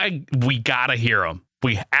 We gotta hear them.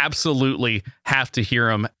 We absolutely have to hear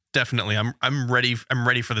them. Definitely. I'm ready. I'm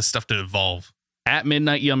ready for this stuff to evolve. At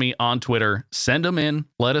Midnight Yummy on Twitter. Send them in.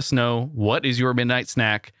 Let us know what is your midnight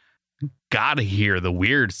snack. Gotta hear the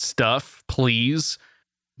weird stuff, please.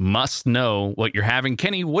 Must know what you're having.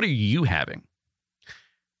 Kenny, what are you having?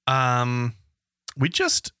 We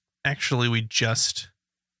just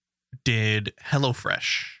did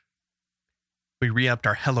HelloFresh. We re-upped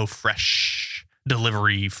our HelloFresh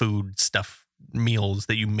delivery food stuff, meals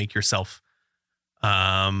that you make yourself.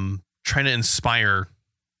 Trying to inspire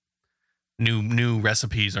new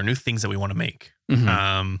recipes or new things that we want to make.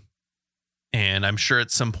 Mhm. And I'm sure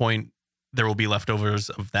at some point there will be leftovers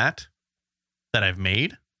of that I've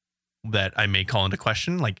made that I may call into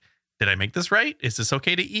question. Like, did I make this right? Is this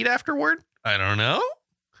okay to eat afterward? I don't know.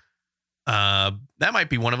 That might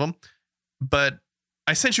be one of them. But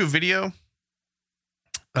I sent you a video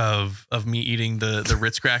of me eating the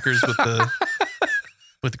Ritz crackers with the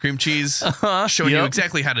with the cream cheese, showing you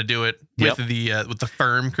exactly how to do it with the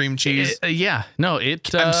firm cream cheese. Yeah, no,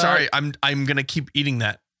 it. I'm sorry, I'm gonna keep eating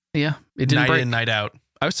that. Yeah, it didn't night break. in, night out.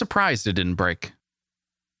 I was surprised it didn't break.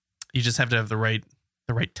 You just have to have the right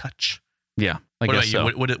touch. Yeah, I what guess about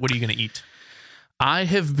you? so. What are you gonna eat? I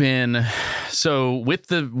have been with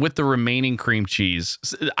the remaining cream cheese.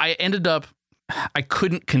 I ended up. I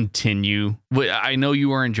couldn't continue. I know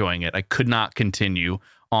you are enjoying it. I could not continue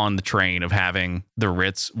on the train of having the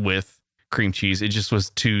Ritz with cream cheese. It just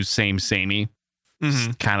was too samey.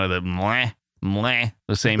 Kind of the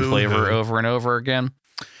same flavor over and over again.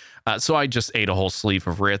 So I just ate a whole sleeve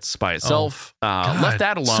of Ritz by itself. Left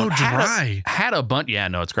that alone. So dry. Had a bunch. Yeah,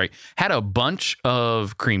 no, it's great. Had a bunch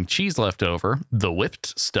of cream cheese left over, the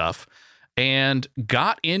whipped stuff, and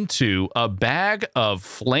got into a bag of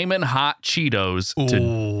flaming hot Cheetos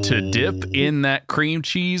to dip in that cream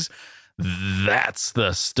cheese. That's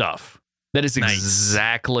the stuff. That is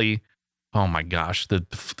exactly. Oh my gosh.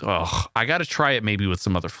 I got to try it maybe with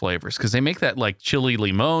some other flavors because they make that like chili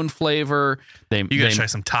limon flavor. You got to try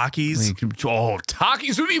some Takis.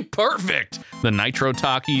 Takis would be perfect. The nitro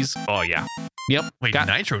Takis. Oh yeah. Yep. Wait,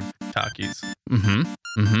 nitro Takis.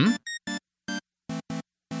 Mm-hmm.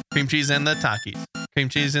 Cream cheese and the Takis. Cream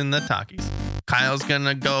cheese and the Takis. Kyle's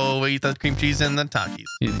gonna go eat the cream cheese and the Takis.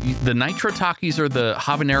 The nitro Takis are the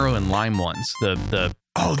habanero and lime ones.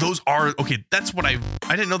 Oh, those are okay. That's what I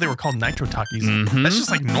didn't know they were called nitro Takis. That's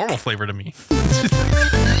just like normal flavor to me.